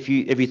if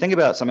you think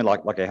about something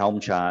like a Helm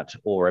chart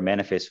or a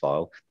manifest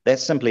file,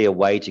 that's simply a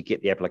way to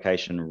get the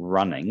application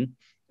running.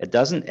 It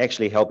doesn't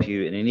actually help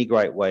you in any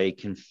great way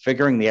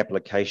configuring the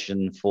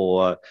application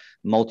for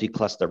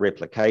multi-cluster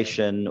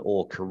replication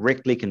or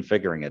correctly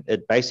configuring it.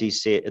 It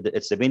basically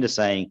it's the vendor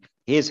saying,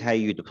 here's how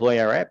you deploy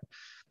our app,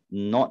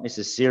 not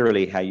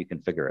necessarily how you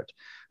configure it.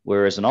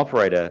 Whereas an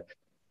operator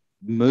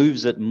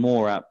moves it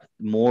more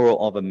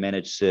of a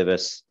managed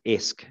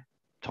service-esque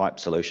type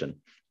solution.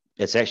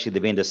 It's actually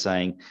the vendor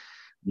saying,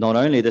 not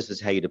only this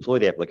is how you deploy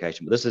the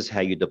application, but this is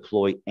how you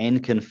deploy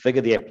and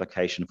configure the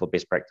application for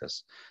best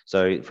practice.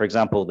 So, for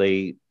example,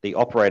 the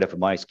operator for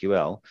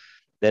MySQL,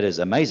 that is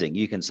amazing.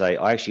 You can say,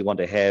 I actually want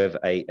to have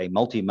a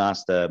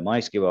multi-master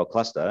MySQL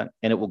cluster,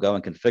 and it will go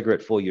and configure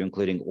it for you,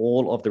 including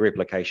all of the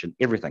replication,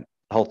 everything,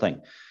 the whole thing.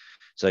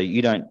 So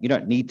you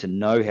don't need to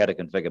know how to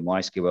configure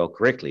MySQL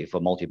correctly for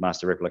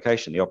multi-master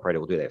replication. The operator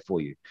will do that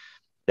for you.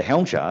 The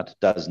Helm chart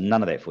does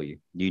none of that for you.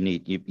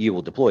 You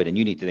will deploy it, and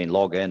you need to then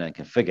log in and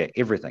configure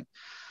everything.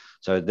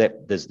 So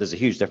that there's a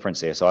huge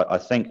difference there. So I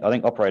think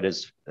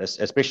operators,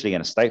 especially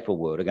in a stateful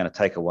world, are going to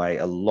take away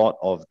a lot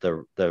of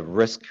the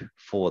risk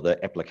for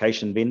the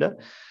application vendor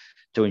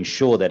to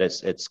ensure that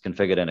it's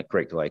configured in a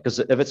correct way. Because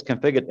if it's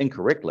configured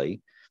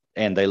incorrectly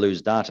and they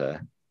lose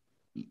data,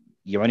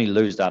 you only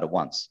lose data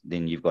once,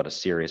 then you've got a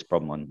serious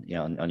problem on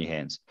your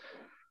hands.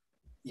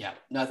 Yeah,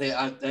 nothing,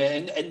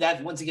 and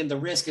that once again, the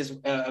risk is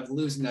of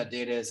losing that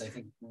data is, I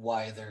think,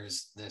 why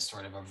there's this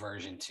sort of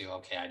aversion to,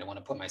 okay, I don't want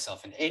to put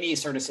myself in any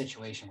sort of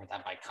situation where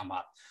that might come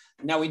up.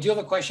 Now, we do have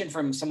a question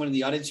from someone in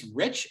the audience,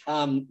 Rich,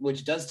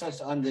 which does touch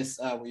on this.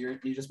 You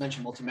just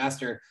mentioned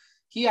multi-master.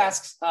 He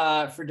asks,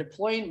 for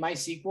deploying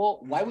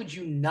MySQL, why would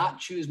you not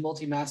choose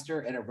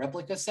multi-master at a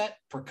replica set,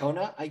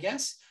 Percona, I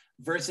guess,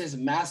 versus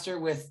master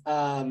with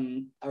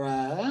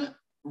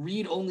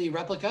read-only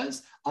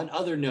replicas on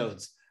other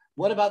nodes?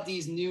 What about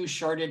these new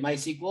sharded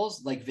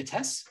MySQLs like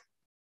Vitess?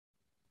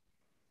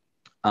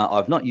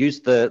 I've not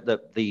used the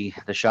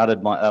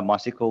sharded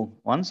MySQL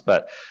ones,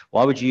 but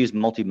why would you use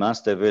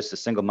multi-master versus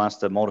single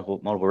master multiple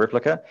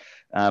replica?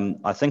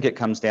 I think it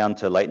comes down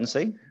to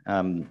latency,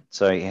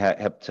 so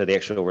to the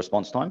actual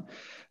response time.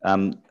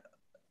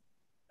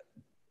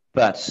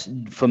 But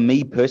for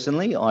me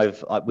personally,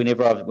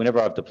 whenever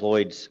I've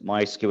deployed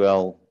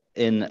MySQL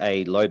in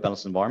a load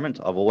balance environment,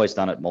 I've always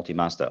done it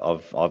multi-master.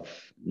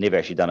 I've never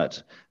actually done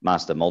it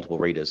master multiple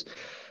readers.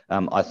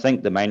 I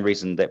think the main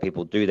reason that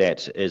people do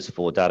that is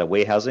for data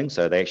warehousing.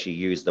 So they actually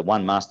use the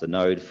one master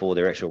node for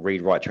their actual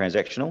read-write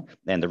transactional,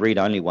 and the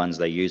read-only ones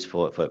they use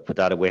for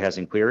data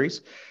warehousing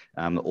queries,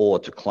 or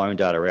to clone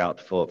data out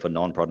for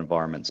non-prod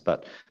environments.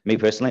 But me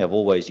personally, I've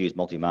always used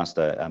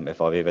multi-master if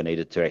I've ever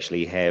needed to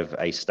actually have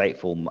a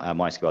stateful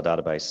MySQL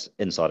database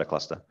inside a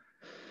cluster.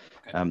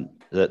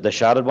 The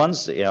sharded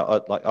ones,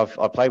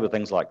 I've played with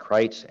things like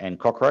Crate and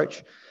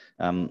Cockroach,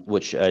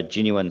 which are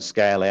genuine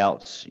scale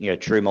out,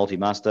 true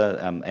multi-master,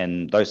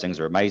 and those things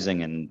are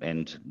amazing,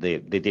 and they're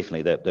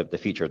definitely the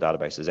future of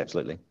databases,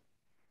 absolutely.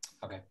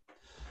 Okay,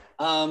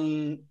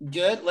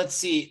 good. Let's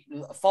see.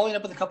 Following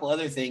up with a couple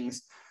other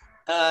things.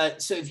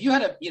 So if you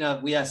had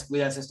we asked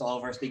this to all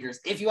of our speakers.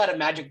 If you had a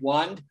magic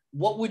wand,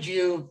 what would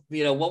your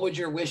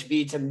wish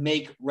be to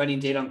make running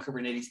data on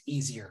Kubernetes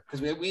easier?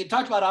 Because we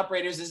talked about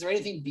operators. Is there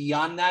anything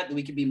beyond that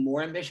we could be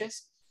more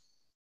ambitious?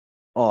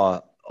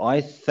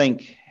 I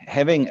think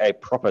having a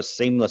proper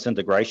seamless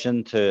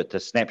integration to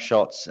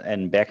snapshots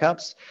and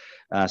backups,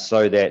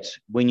 so that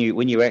when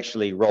you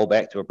actually roll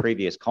back to a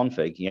previous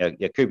config,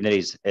 your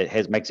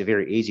Kubernetes makes it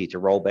very easy to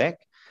roll back.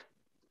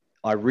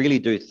 I really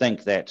do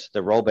think that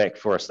the rollback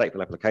for a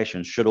stateful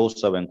application should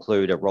also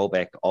include a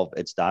rollback of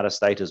its data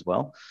state as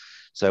well.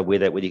 So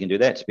whether you can do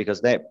that,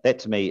 because that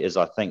to me is,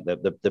 I think,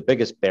 the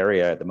biggest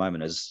barrier at the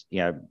moment is,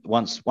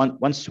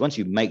 once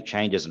you make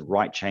changes and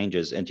write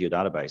changes into your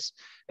database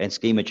and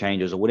schema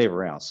changes or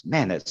whatever else,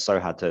 man, that's so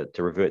hard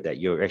to revert that.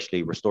 You're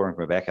actually restoring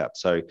from a backup.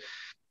 So,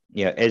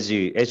 as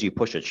you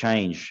push a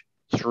change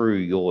through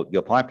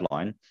your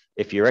pipeline,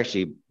 if you're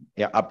actually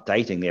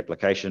updating the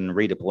application,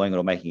 redeploying it,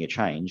 or making a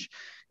change,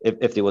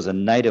 if there was a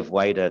native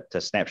way to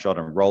snapshot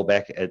and roll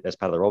back as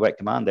part of the rollback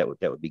command, that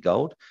would be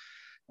gold.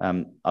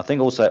 I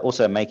think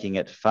also making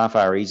it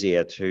far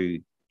easier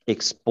to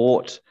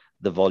export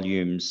the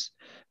volumes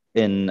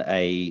in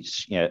a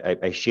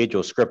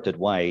scheduled scripted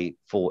way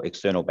for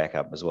external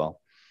backup as well.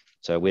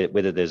 So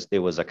whether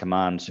there was a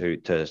command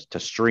to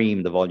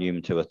stream the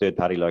volume to a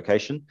third-party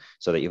location,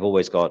 so that you've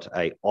always got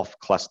a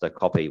off-cluster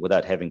copy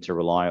without having to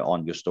rely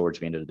on your storage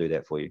vendor to do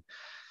that for you.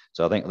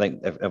 So I think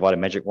if I had a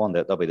magic wand,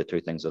 that'll be the two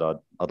things that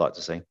I'd like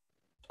to see.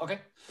 Okay,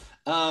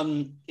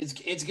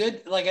 it's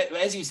good. Like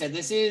as you said,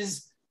 this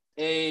is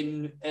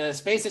a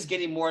space that's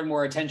getting more and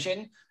more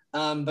attention,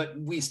 but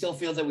we still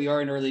feel that we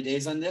are in early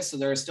days on this. So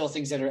there are still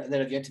things that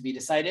have yet to be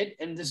decided,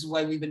 and this is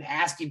why we've been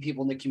asking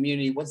people in the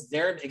community what's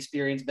their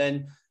experience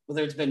been,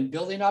 whether it's been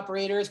building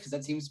operators, because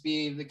that seems to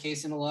be the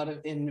case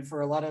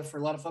for a lot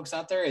of folks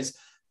out there, is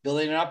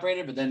building an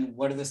operator, but then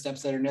what are the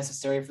steps that are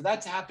necessary for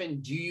that to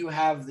happen? Do you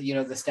have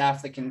the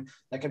staff that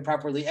can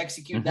properly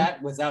execute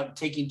that without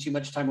taking too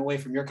much time away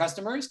from your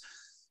customers?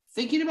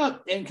 Thinking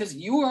about, and because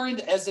you are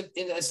as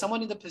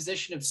someone in the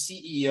position of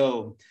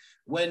CEO,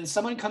 when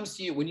someone comes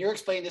to you, when you're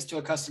explaining this to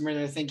a customer,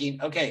 they're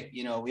thinking, okay,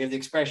 we have the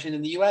expression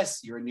in the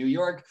US, you're in New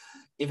York,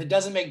 if it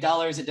doesn't make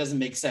dollars, it doesn't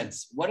make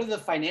sense. What are the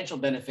financial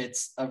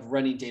benefits of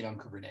running data on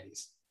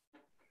Kubernetes?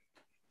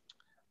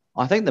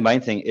 I think the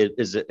main thing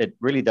is it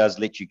really does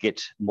let you get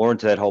more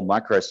into that whole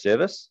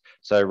microservice.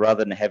 So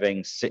rather than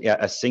having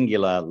a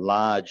singular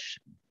large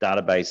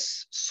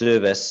database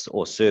service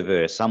or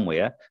server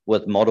somewhere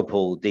with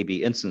multiple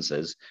DB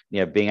instances,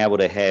 being able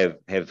to have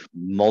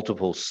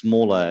multiple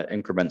smaller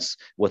increments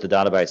with the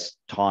database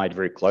tied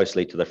very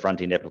closely to the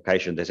front-end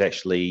application that's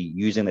actually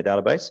using the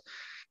database.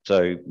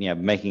 So,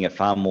 making it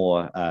far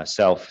more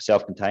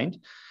self-contained.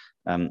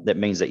 That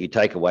means that you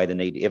take away the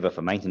need ever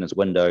for maintenance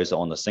windows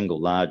on a single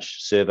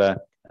large server.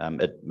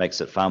 It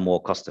makes it far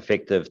more cost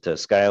effective to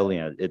scale.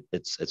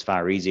 It's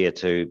far easier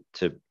to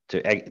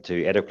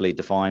adequately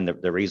define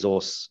the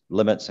resource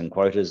limits and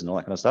quotas and all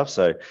that kind of stuff.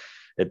 So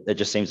it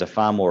just seems a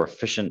far more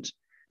efficient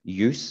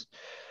use.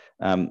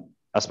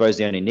 I suppose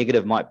the only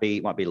negative might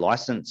be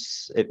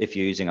license. If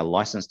you're using a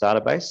licensed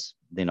database,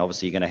 then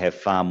obviously you're going to have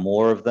far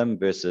more of them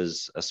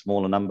versus a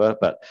smaller number.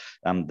 But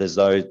there's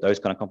those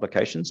kind of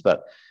complications.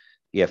 But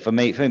yeah, for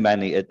me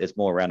mainly, it's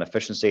more around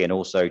efficiency and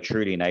also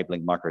truly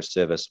enabling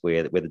microservice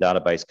where the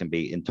database can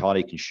be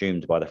entirely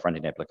consumed by the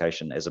front-end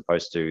application as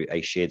opposed to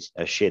a shared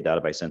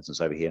database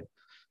instance over here.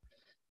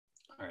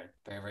 All right,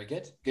 very, very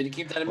good. Good to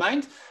keep that in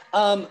mind.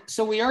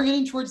 So we are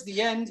getting towards the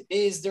end.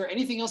 Is there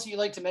anything else that you'd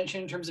like to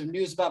mention in terms of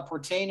news about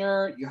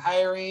Portainer? You're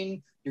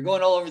hiring, you're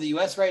going all over the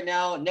US right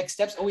now. Next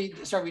steps. Oh, we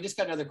just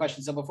got another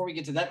question. So before we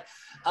get to that,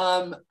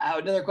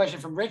 another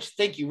question from Rich.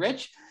 Thank you,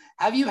 Rich.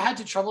 Have you had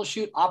to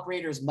troubleshoot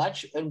operators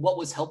much, and what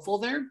was helpful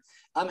there?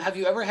 Have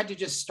you ever had to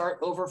just start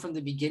over from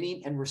the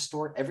beginning and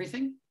restore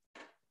everything?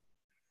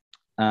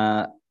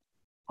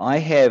 I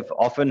have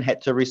often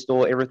had to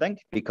restore everything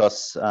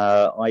because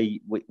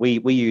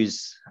we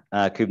use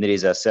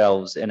Kubernetes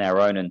ourselves in our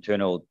own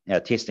internal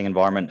testing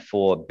environment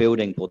for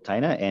building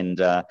Portainer,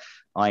 and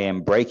I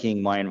am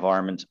breaking my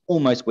environment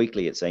almost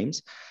weekly, it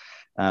seems.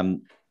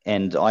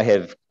 And I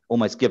have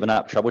almost given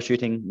up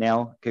troubleshooting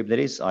now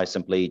Kubernetes. I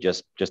simply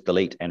just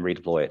delete and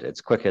redeploy it. It's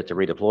quicker to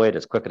redeploy it.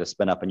 It's quicker to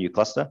spin up a new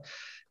cluster.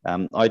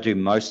 I do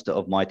most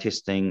of my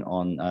testing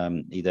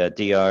on either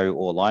DO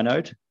or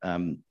Linode,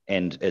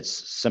 and it's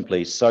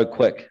simply so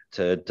quick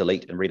to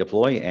delete and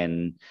redeploy,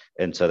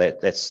 and so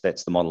that's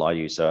the model I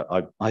use.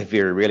 So I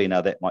very rarely,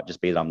 now that might just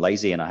be that I'm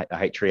lazy and I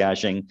hate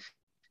triaging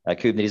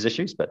Kubernetes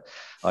issues, but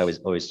I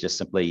always just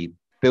simply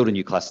build a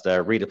new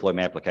cluster, redeploy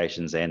my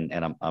applications, and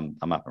I'm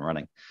up and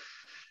running.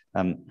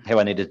 Have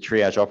I needed to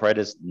triage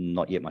operators?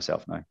 Not yet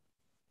myself, no.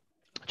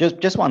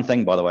 Just one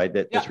thing, by the way,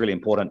 that's really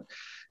important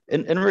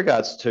in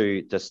regards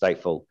to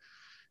stateful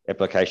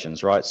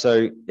applications, right?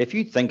 So if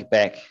you think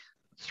back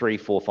 3,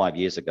 4, 5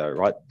 years ago,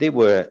 right, there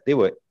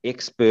were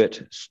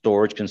expert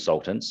storage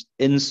consultants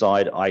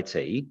inside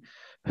IT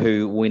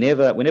who,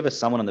 whenever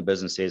someone in the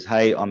business says,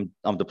 "Hey,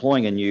 I'm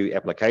deploying a new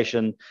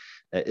application,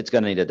 it's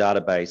going to need a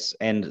database,"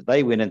 and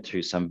they went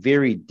into some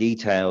very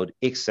detailed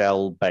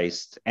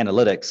Excel-based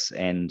analytics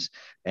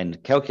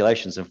and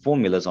calculations and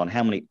formulas on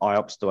how many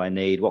IOPS do I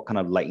need, what kind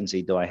of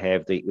latency do I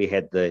have. We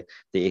had the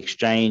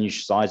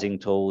Exchange sizing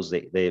tools,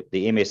 the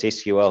MS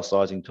SQL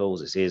sizing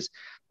tools. It says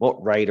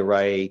what RAID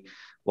array,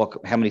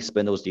 how many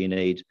spindles do you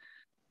need.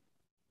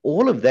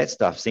 All of that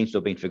stuff seems to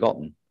have been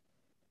forgotten,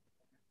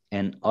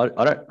 and I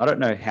don't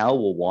know how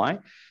or why.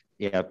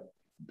 Yeah.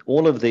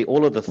 All of the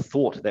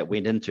thought that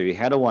went into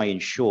how do I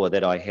ensure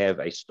that I have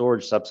a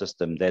storage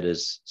subsystem that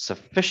is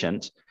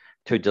sufficient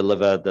to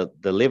deliver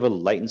the level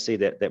of latency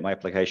that my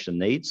application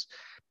needs,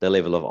 the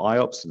level of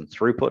IOPS and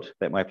throughput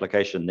that my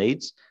application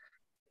needs.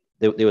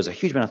 There was a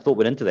huge amount of thought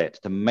went into that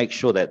to make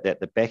sure that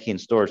the backend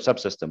storage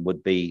subsystem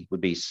would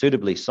be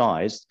suitably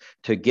sized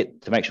to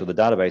make sure the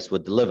database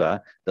would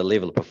deliver the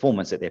level of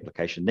performance that the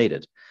application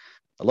needed.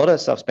 A lot of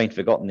stuff's been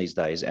forgotten these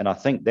days, and I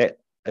think that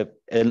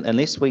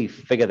unless we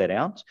figure that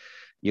out,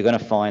 you're going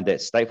to find that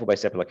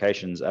stateful-based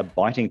applications are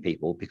biting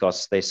people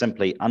because they're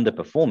simply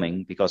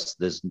underperforming because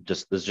there's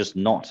just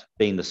not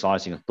been the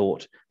sizing of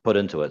thought put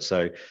into it.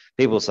 So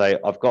people say,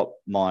 I've got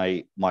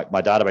my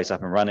database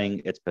up and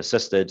running, it's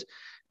persisted,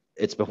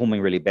 it's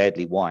performing really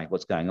badly. Why?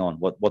 What's going on?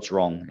 What's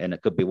wrong? And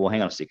it could be, well,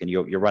 hang on a second,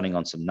 you're running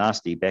on some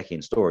nasty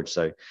backend storage,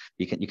 so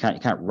you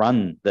can't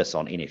run this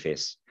on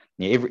NFS.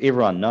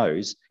 Everyone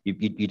knows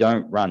you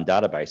don't run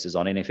databases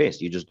on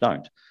NFS. You just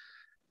don't.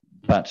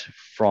 But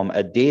from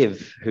a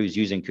dev who's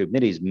using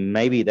Kubernetes,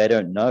 maybe they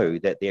don't know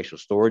that the actual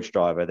storage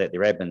driver that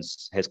their admin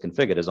has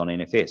configured is on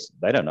NFS.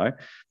 They don't know.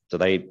 So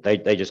they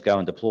just go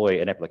and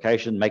deploy an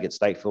application, make it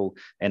stateful,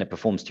 and it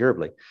performs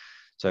terribly.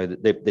 So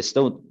they're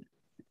still,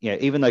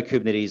 even though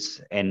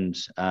Kubernetes and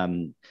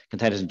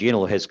containers in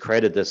general has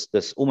created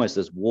this almost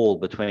this wall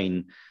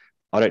between,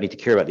 I don't need to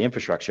care about the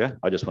infrastructure,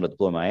 I just want to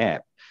deploy my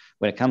app.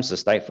 When it comes to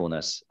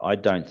statefulness, I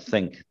don't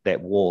think that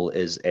wall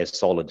is as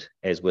solid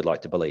as we'd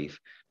like to believe.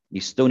 You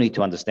still need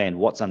to understand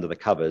what's under the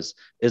covers.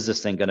 Is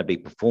this thing going to be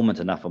performant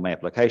enough for my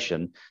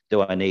application?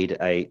 Do I need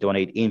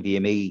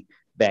NVMe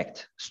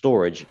backed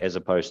storage as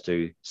opposed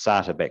to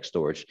SATA backed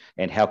storage?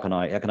 And how can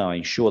I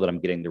ensure that I'm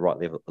getting the right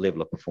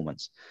level of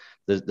performance?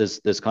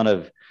 There's kind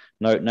of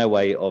no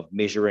way of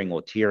measuring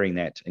or tiering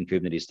that in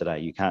Kubernetes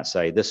today. You can't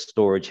say this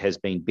storage has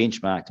been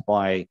benchmarked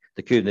by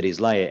the Kubernetes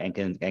layer and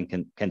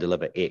can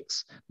deliver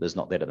X. There's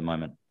not that at the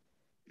moment.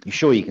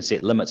 Sure, you can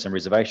set limits and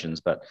reservations,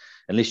 but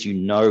unless you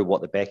know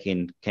what the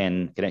backend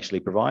can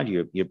actually provide,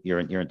 you're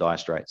in dire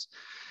straits.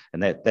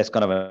 And that's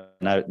kind of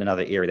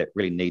another area that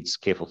really needs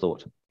careful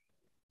thought.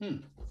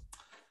 Plenty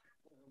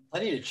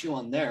to chew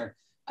on there.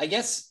 I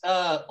guess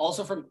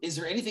also is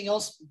there anything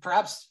else,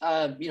 perhaps,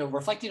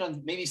 reflecting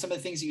on maybe some of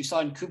the things that you saw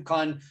in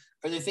KubeCon,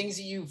 are there things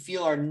that you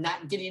feel are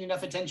not getting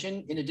enough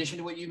attention in addition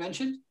to what you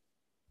mentioned?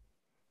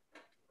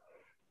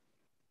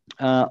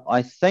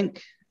 I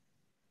think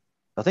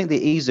the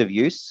ease of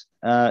use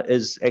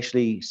is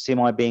actually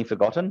semi being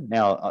forgotten.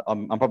 Now,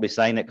 I'm probably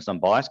saying that because I'm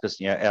biased,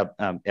 because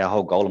our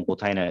whole goal in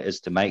Portainer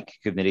is to make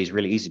Kubernetes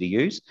really easy to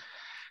use.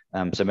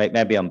 So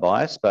maybe I'm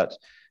biased, but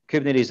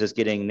Kubernetes is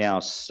getting now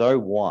so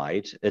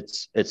wide.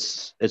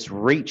 Its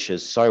reach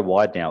is so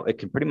wide now. It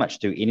can pretty much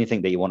do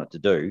anything that you want it to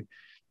do.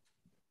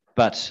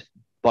 But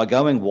by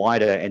going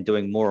wider and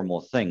doing more and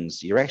more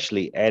things, you're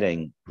actually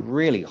adding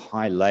really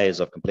high layers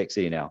of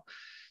complexity now.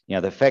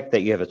 The fact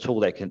that you have a tool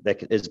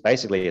that is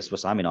basically a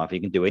Swiss Army knife, you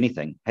can do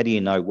anything. How do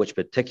you know which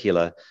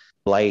particular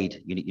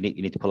blade you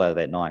need to pull out of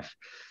that knife?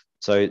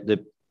 So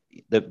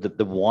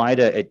the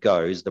wider it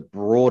goes, the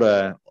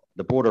broader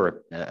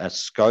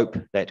scope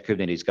that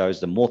Kubernetes goes,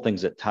 the more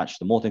things it touch,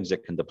 the more things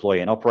it can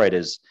deploy. And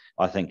operators,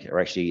 I think, are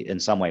actually in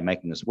some way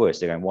making this worse.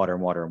 They're going wider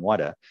and wider and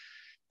wider.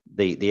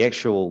 The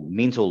actual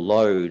mental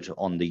load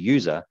on the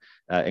user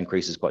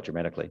increases quite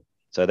dramatically.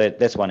 So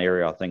that's one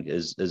area I think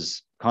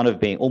is kind of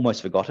being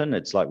almost forgotten.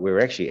 It's like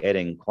we're actually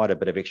adding quite a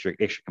bit of extra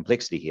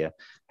complexity here.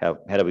 How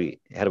do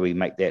we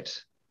make that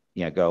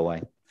go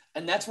away?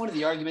 And that's one of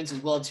the arguments as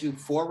well too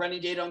for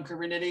running data on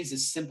Kubernetes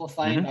is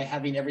simplifying by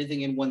having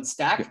everything in one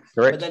stack.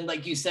 Correct. But then,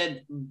 like you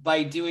said,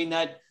 by doing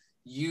that,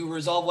 you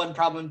resolve one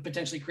problem and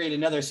potentially create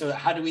another. So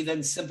how do we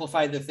then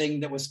simplify the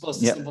thing that was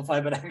supposed to simplify,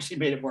 but actually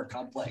made it more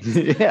complex?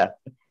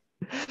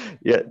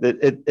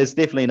 It's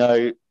definitely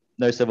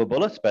no silver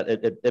bullets, but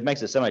it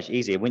makes it so much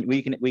easier. When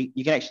you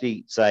can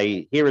actually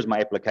say, here is my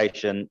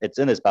application. It's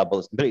in this bubble.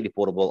 It's completely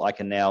portable. I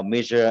can now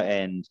measure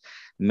and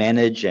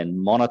manage and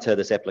monitor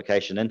this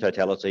application in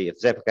totality. If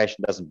this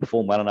application doesn't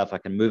perform well enough, I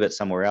can move it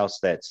somewhere else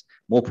that's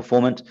more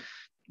performant.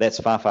 That's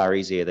far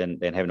easier than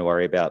having to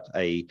worry about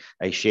a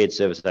shared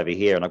service over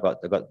here. And I've got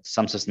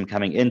some system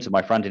coming into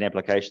my front-end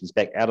applications,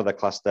 back out of the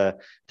cluster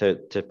to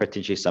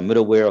potentially some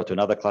middleware or to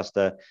another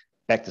cluster,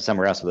 back to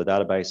somewhere else with a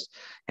database.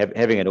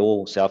 Having it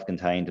all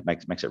self-contained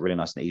makes it really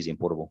nice and easy and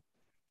portable.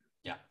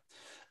 Yeah.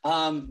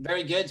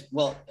 Very good.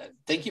 Well,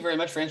 thank you very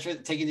much for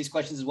taking these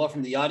questions as well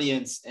from the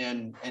audience.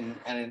 And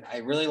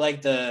I really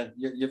like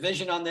your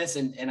vision on this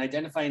and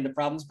identifying the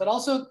problems. But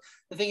also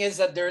the thing is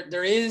that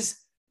there is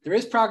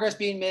progress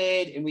being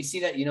made, and we see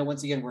that,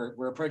 once again,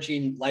 we're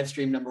approaching live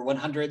stream number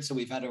 100. So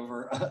we've had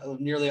over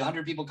nearly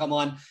 100 people come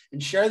on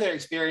and share their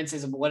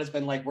experiences of what it's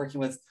been like working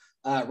with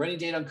running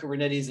data on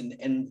Kubernetes,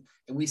 and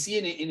we see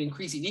an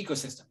increasing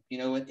ecosystem.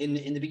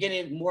 In the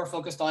beginning, more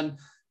focused on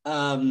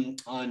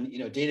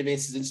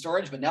databases and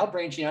storage, but now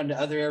branching out into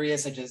other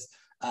areas such as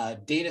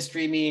data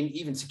streaming,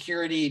 even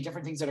security,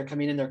 different things that are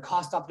coming in there,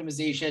 cost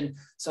optimization.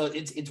 So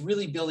it's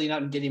really building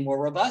out and getting more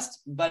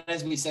robust. But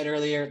as we said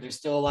earlier, there's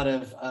still a lot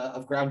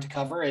of ground to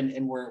cover,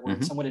 and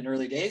we're somewhat in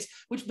early days,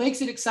 which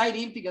makes it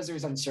exciting because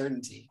there's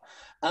uncertainty.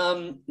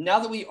 Now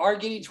that we are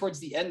getting towards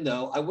the end,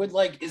 though,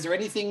 is there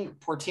anything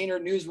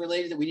Portainer news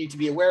related that we need to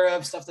be aware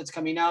of, stuff that's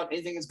coming out,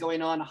 anything that's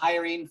going on,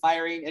 hiring,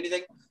 firing,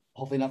 anything?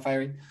 Hopefully not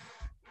firing.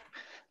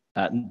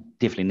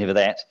 Definitely never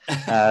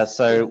that.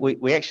 So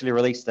we actually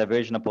released a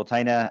version of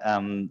Portainer,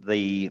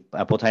 the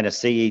Portainer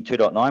CE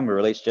 2.9. We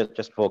released just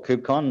before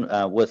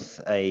KubeCon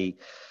with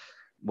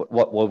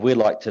what we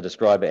like to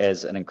describe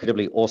as an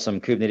incredibly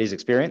awesome Kubernetes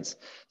experience.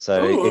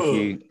 So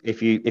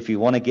if you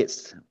want to get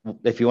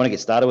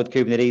started with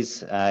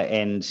Kubernetes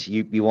and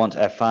you want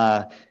a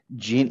far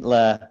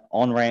gentler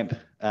on-ramp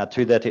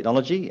to the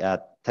technology,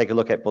 take a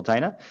look at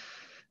Portainer.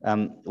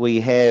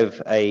 We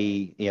have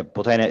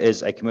Portainer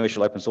is a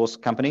commercial open source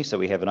company, so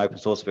we have an open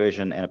source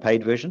version and a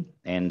paid version,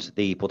 and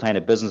the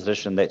Portainer Business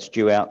Edition that's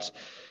due out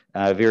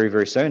very,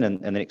 very soon in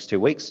the next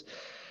 2 weeks.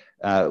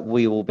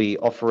 We will be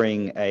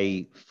offering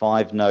a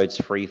 5 nodes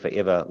free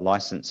forever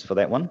license for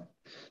that one.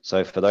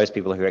 So for those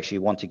people who actually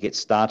want to get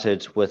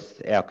started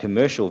with our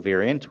commercial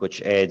variant,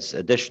 which adds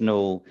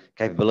additional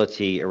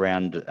capability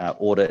around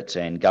audit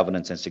and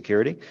governance and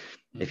security,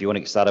 if you want to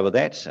get started with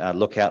that,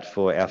 look out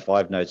for our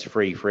 5 nodes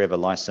free forever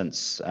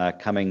license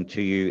coming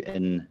to you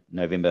in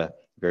November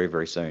very,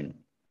 very soon.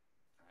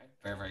 All right.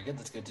 Very, very good.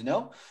 That's good to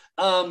know.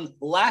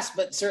 Last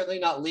but certainly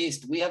not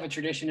least, we have a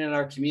tradition in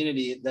our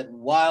community that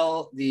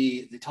while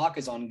the talk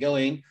is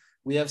ongoing,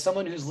 we have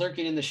someone who's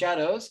lurking in the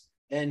shadows,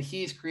 and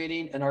he's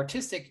creating an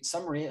artistic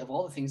summary of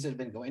all the things that have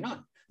been going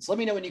on. So let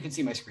me know when you can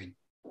see my screen.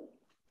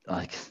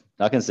 I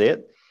can see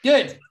it.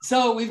 Good.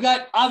 So we've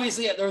got,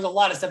 obviously, there was a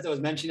lot of stuff that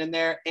was mentioned in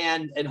there,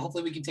 and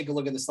hopefully we can take a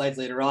look at the slides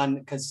later on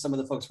because some of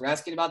the folks were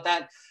asking about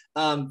that.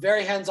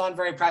 Very hands-on,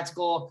 very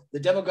practical. The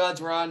demo gods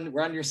were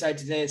on your side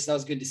today, so that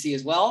was good to see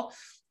as well.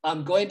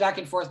 Going back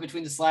and forth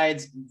between the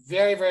slides,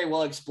 very, very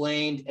well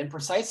explained. And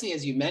precisely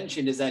as you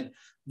mentioned, is that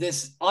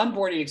this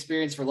onboarding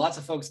experience for lots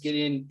of folks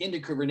getting into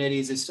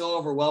Kubernetes is so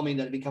overwhelming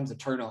that it becomes a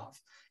turnoff.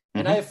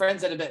 And I have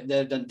friends that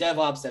have done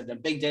DevOps, that have done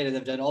big data, that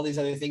have done all these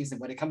other things.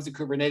 And when it comes to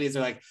Kubernetes,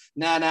 they're like,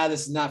 nah,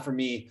 this is not for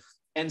me.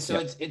 And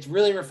so it's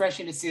really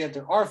refreshing to see that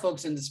there are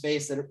folks in the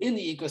space that are in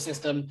the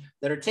ecosystem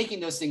that are taking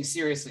those things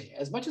seriously.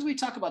 As much as we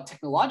talk about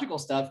technological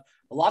stuff,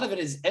 a lot of it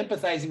is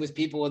empathizing with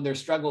people and their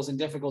struggles and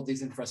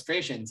difficulties and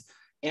frustrations.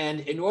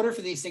 And in order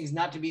for these things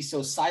not to be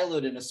so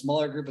siloed in a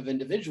smaller group of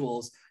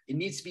individuals, it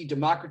needs to be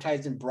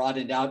democratized and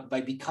broadened out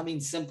by becoming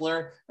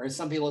simpler, or as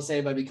some people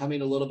say, by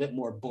becoming a little bit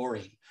more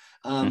boring.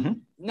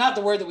 Not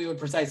the word that we would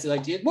precisely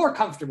like to use. More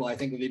comfortable, I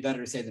think, would be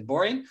better to say than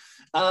boring.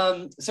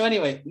 So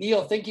anyway,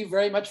 Neil, thank you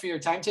very much for your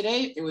time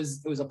today. It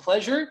was a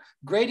pleasure.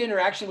 Great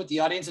interaction with the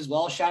audience as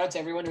well. Shout out to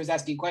everyone who was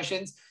asking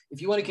questions.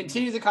 If you want to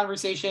continue the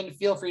conversation,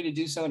 feel free to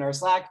do so in our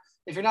Slack.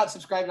 If you're not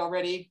subscribed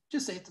already,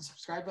 just hit the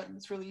subscribe button.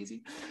 It's really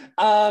easy.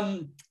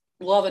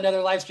 We'll have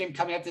another live stream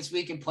coming up this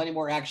week and plenty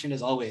more action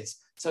as always.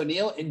 So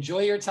Neil, enjoy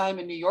your time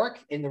in New York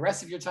and the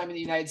rest of your time in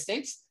the United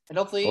States, and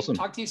hopefully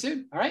talk to you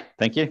soon. All right.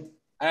 Thank you.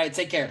 All right.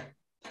 Take care.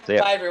 See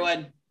ya. Bye,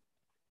 everyone.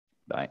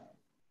 Bye.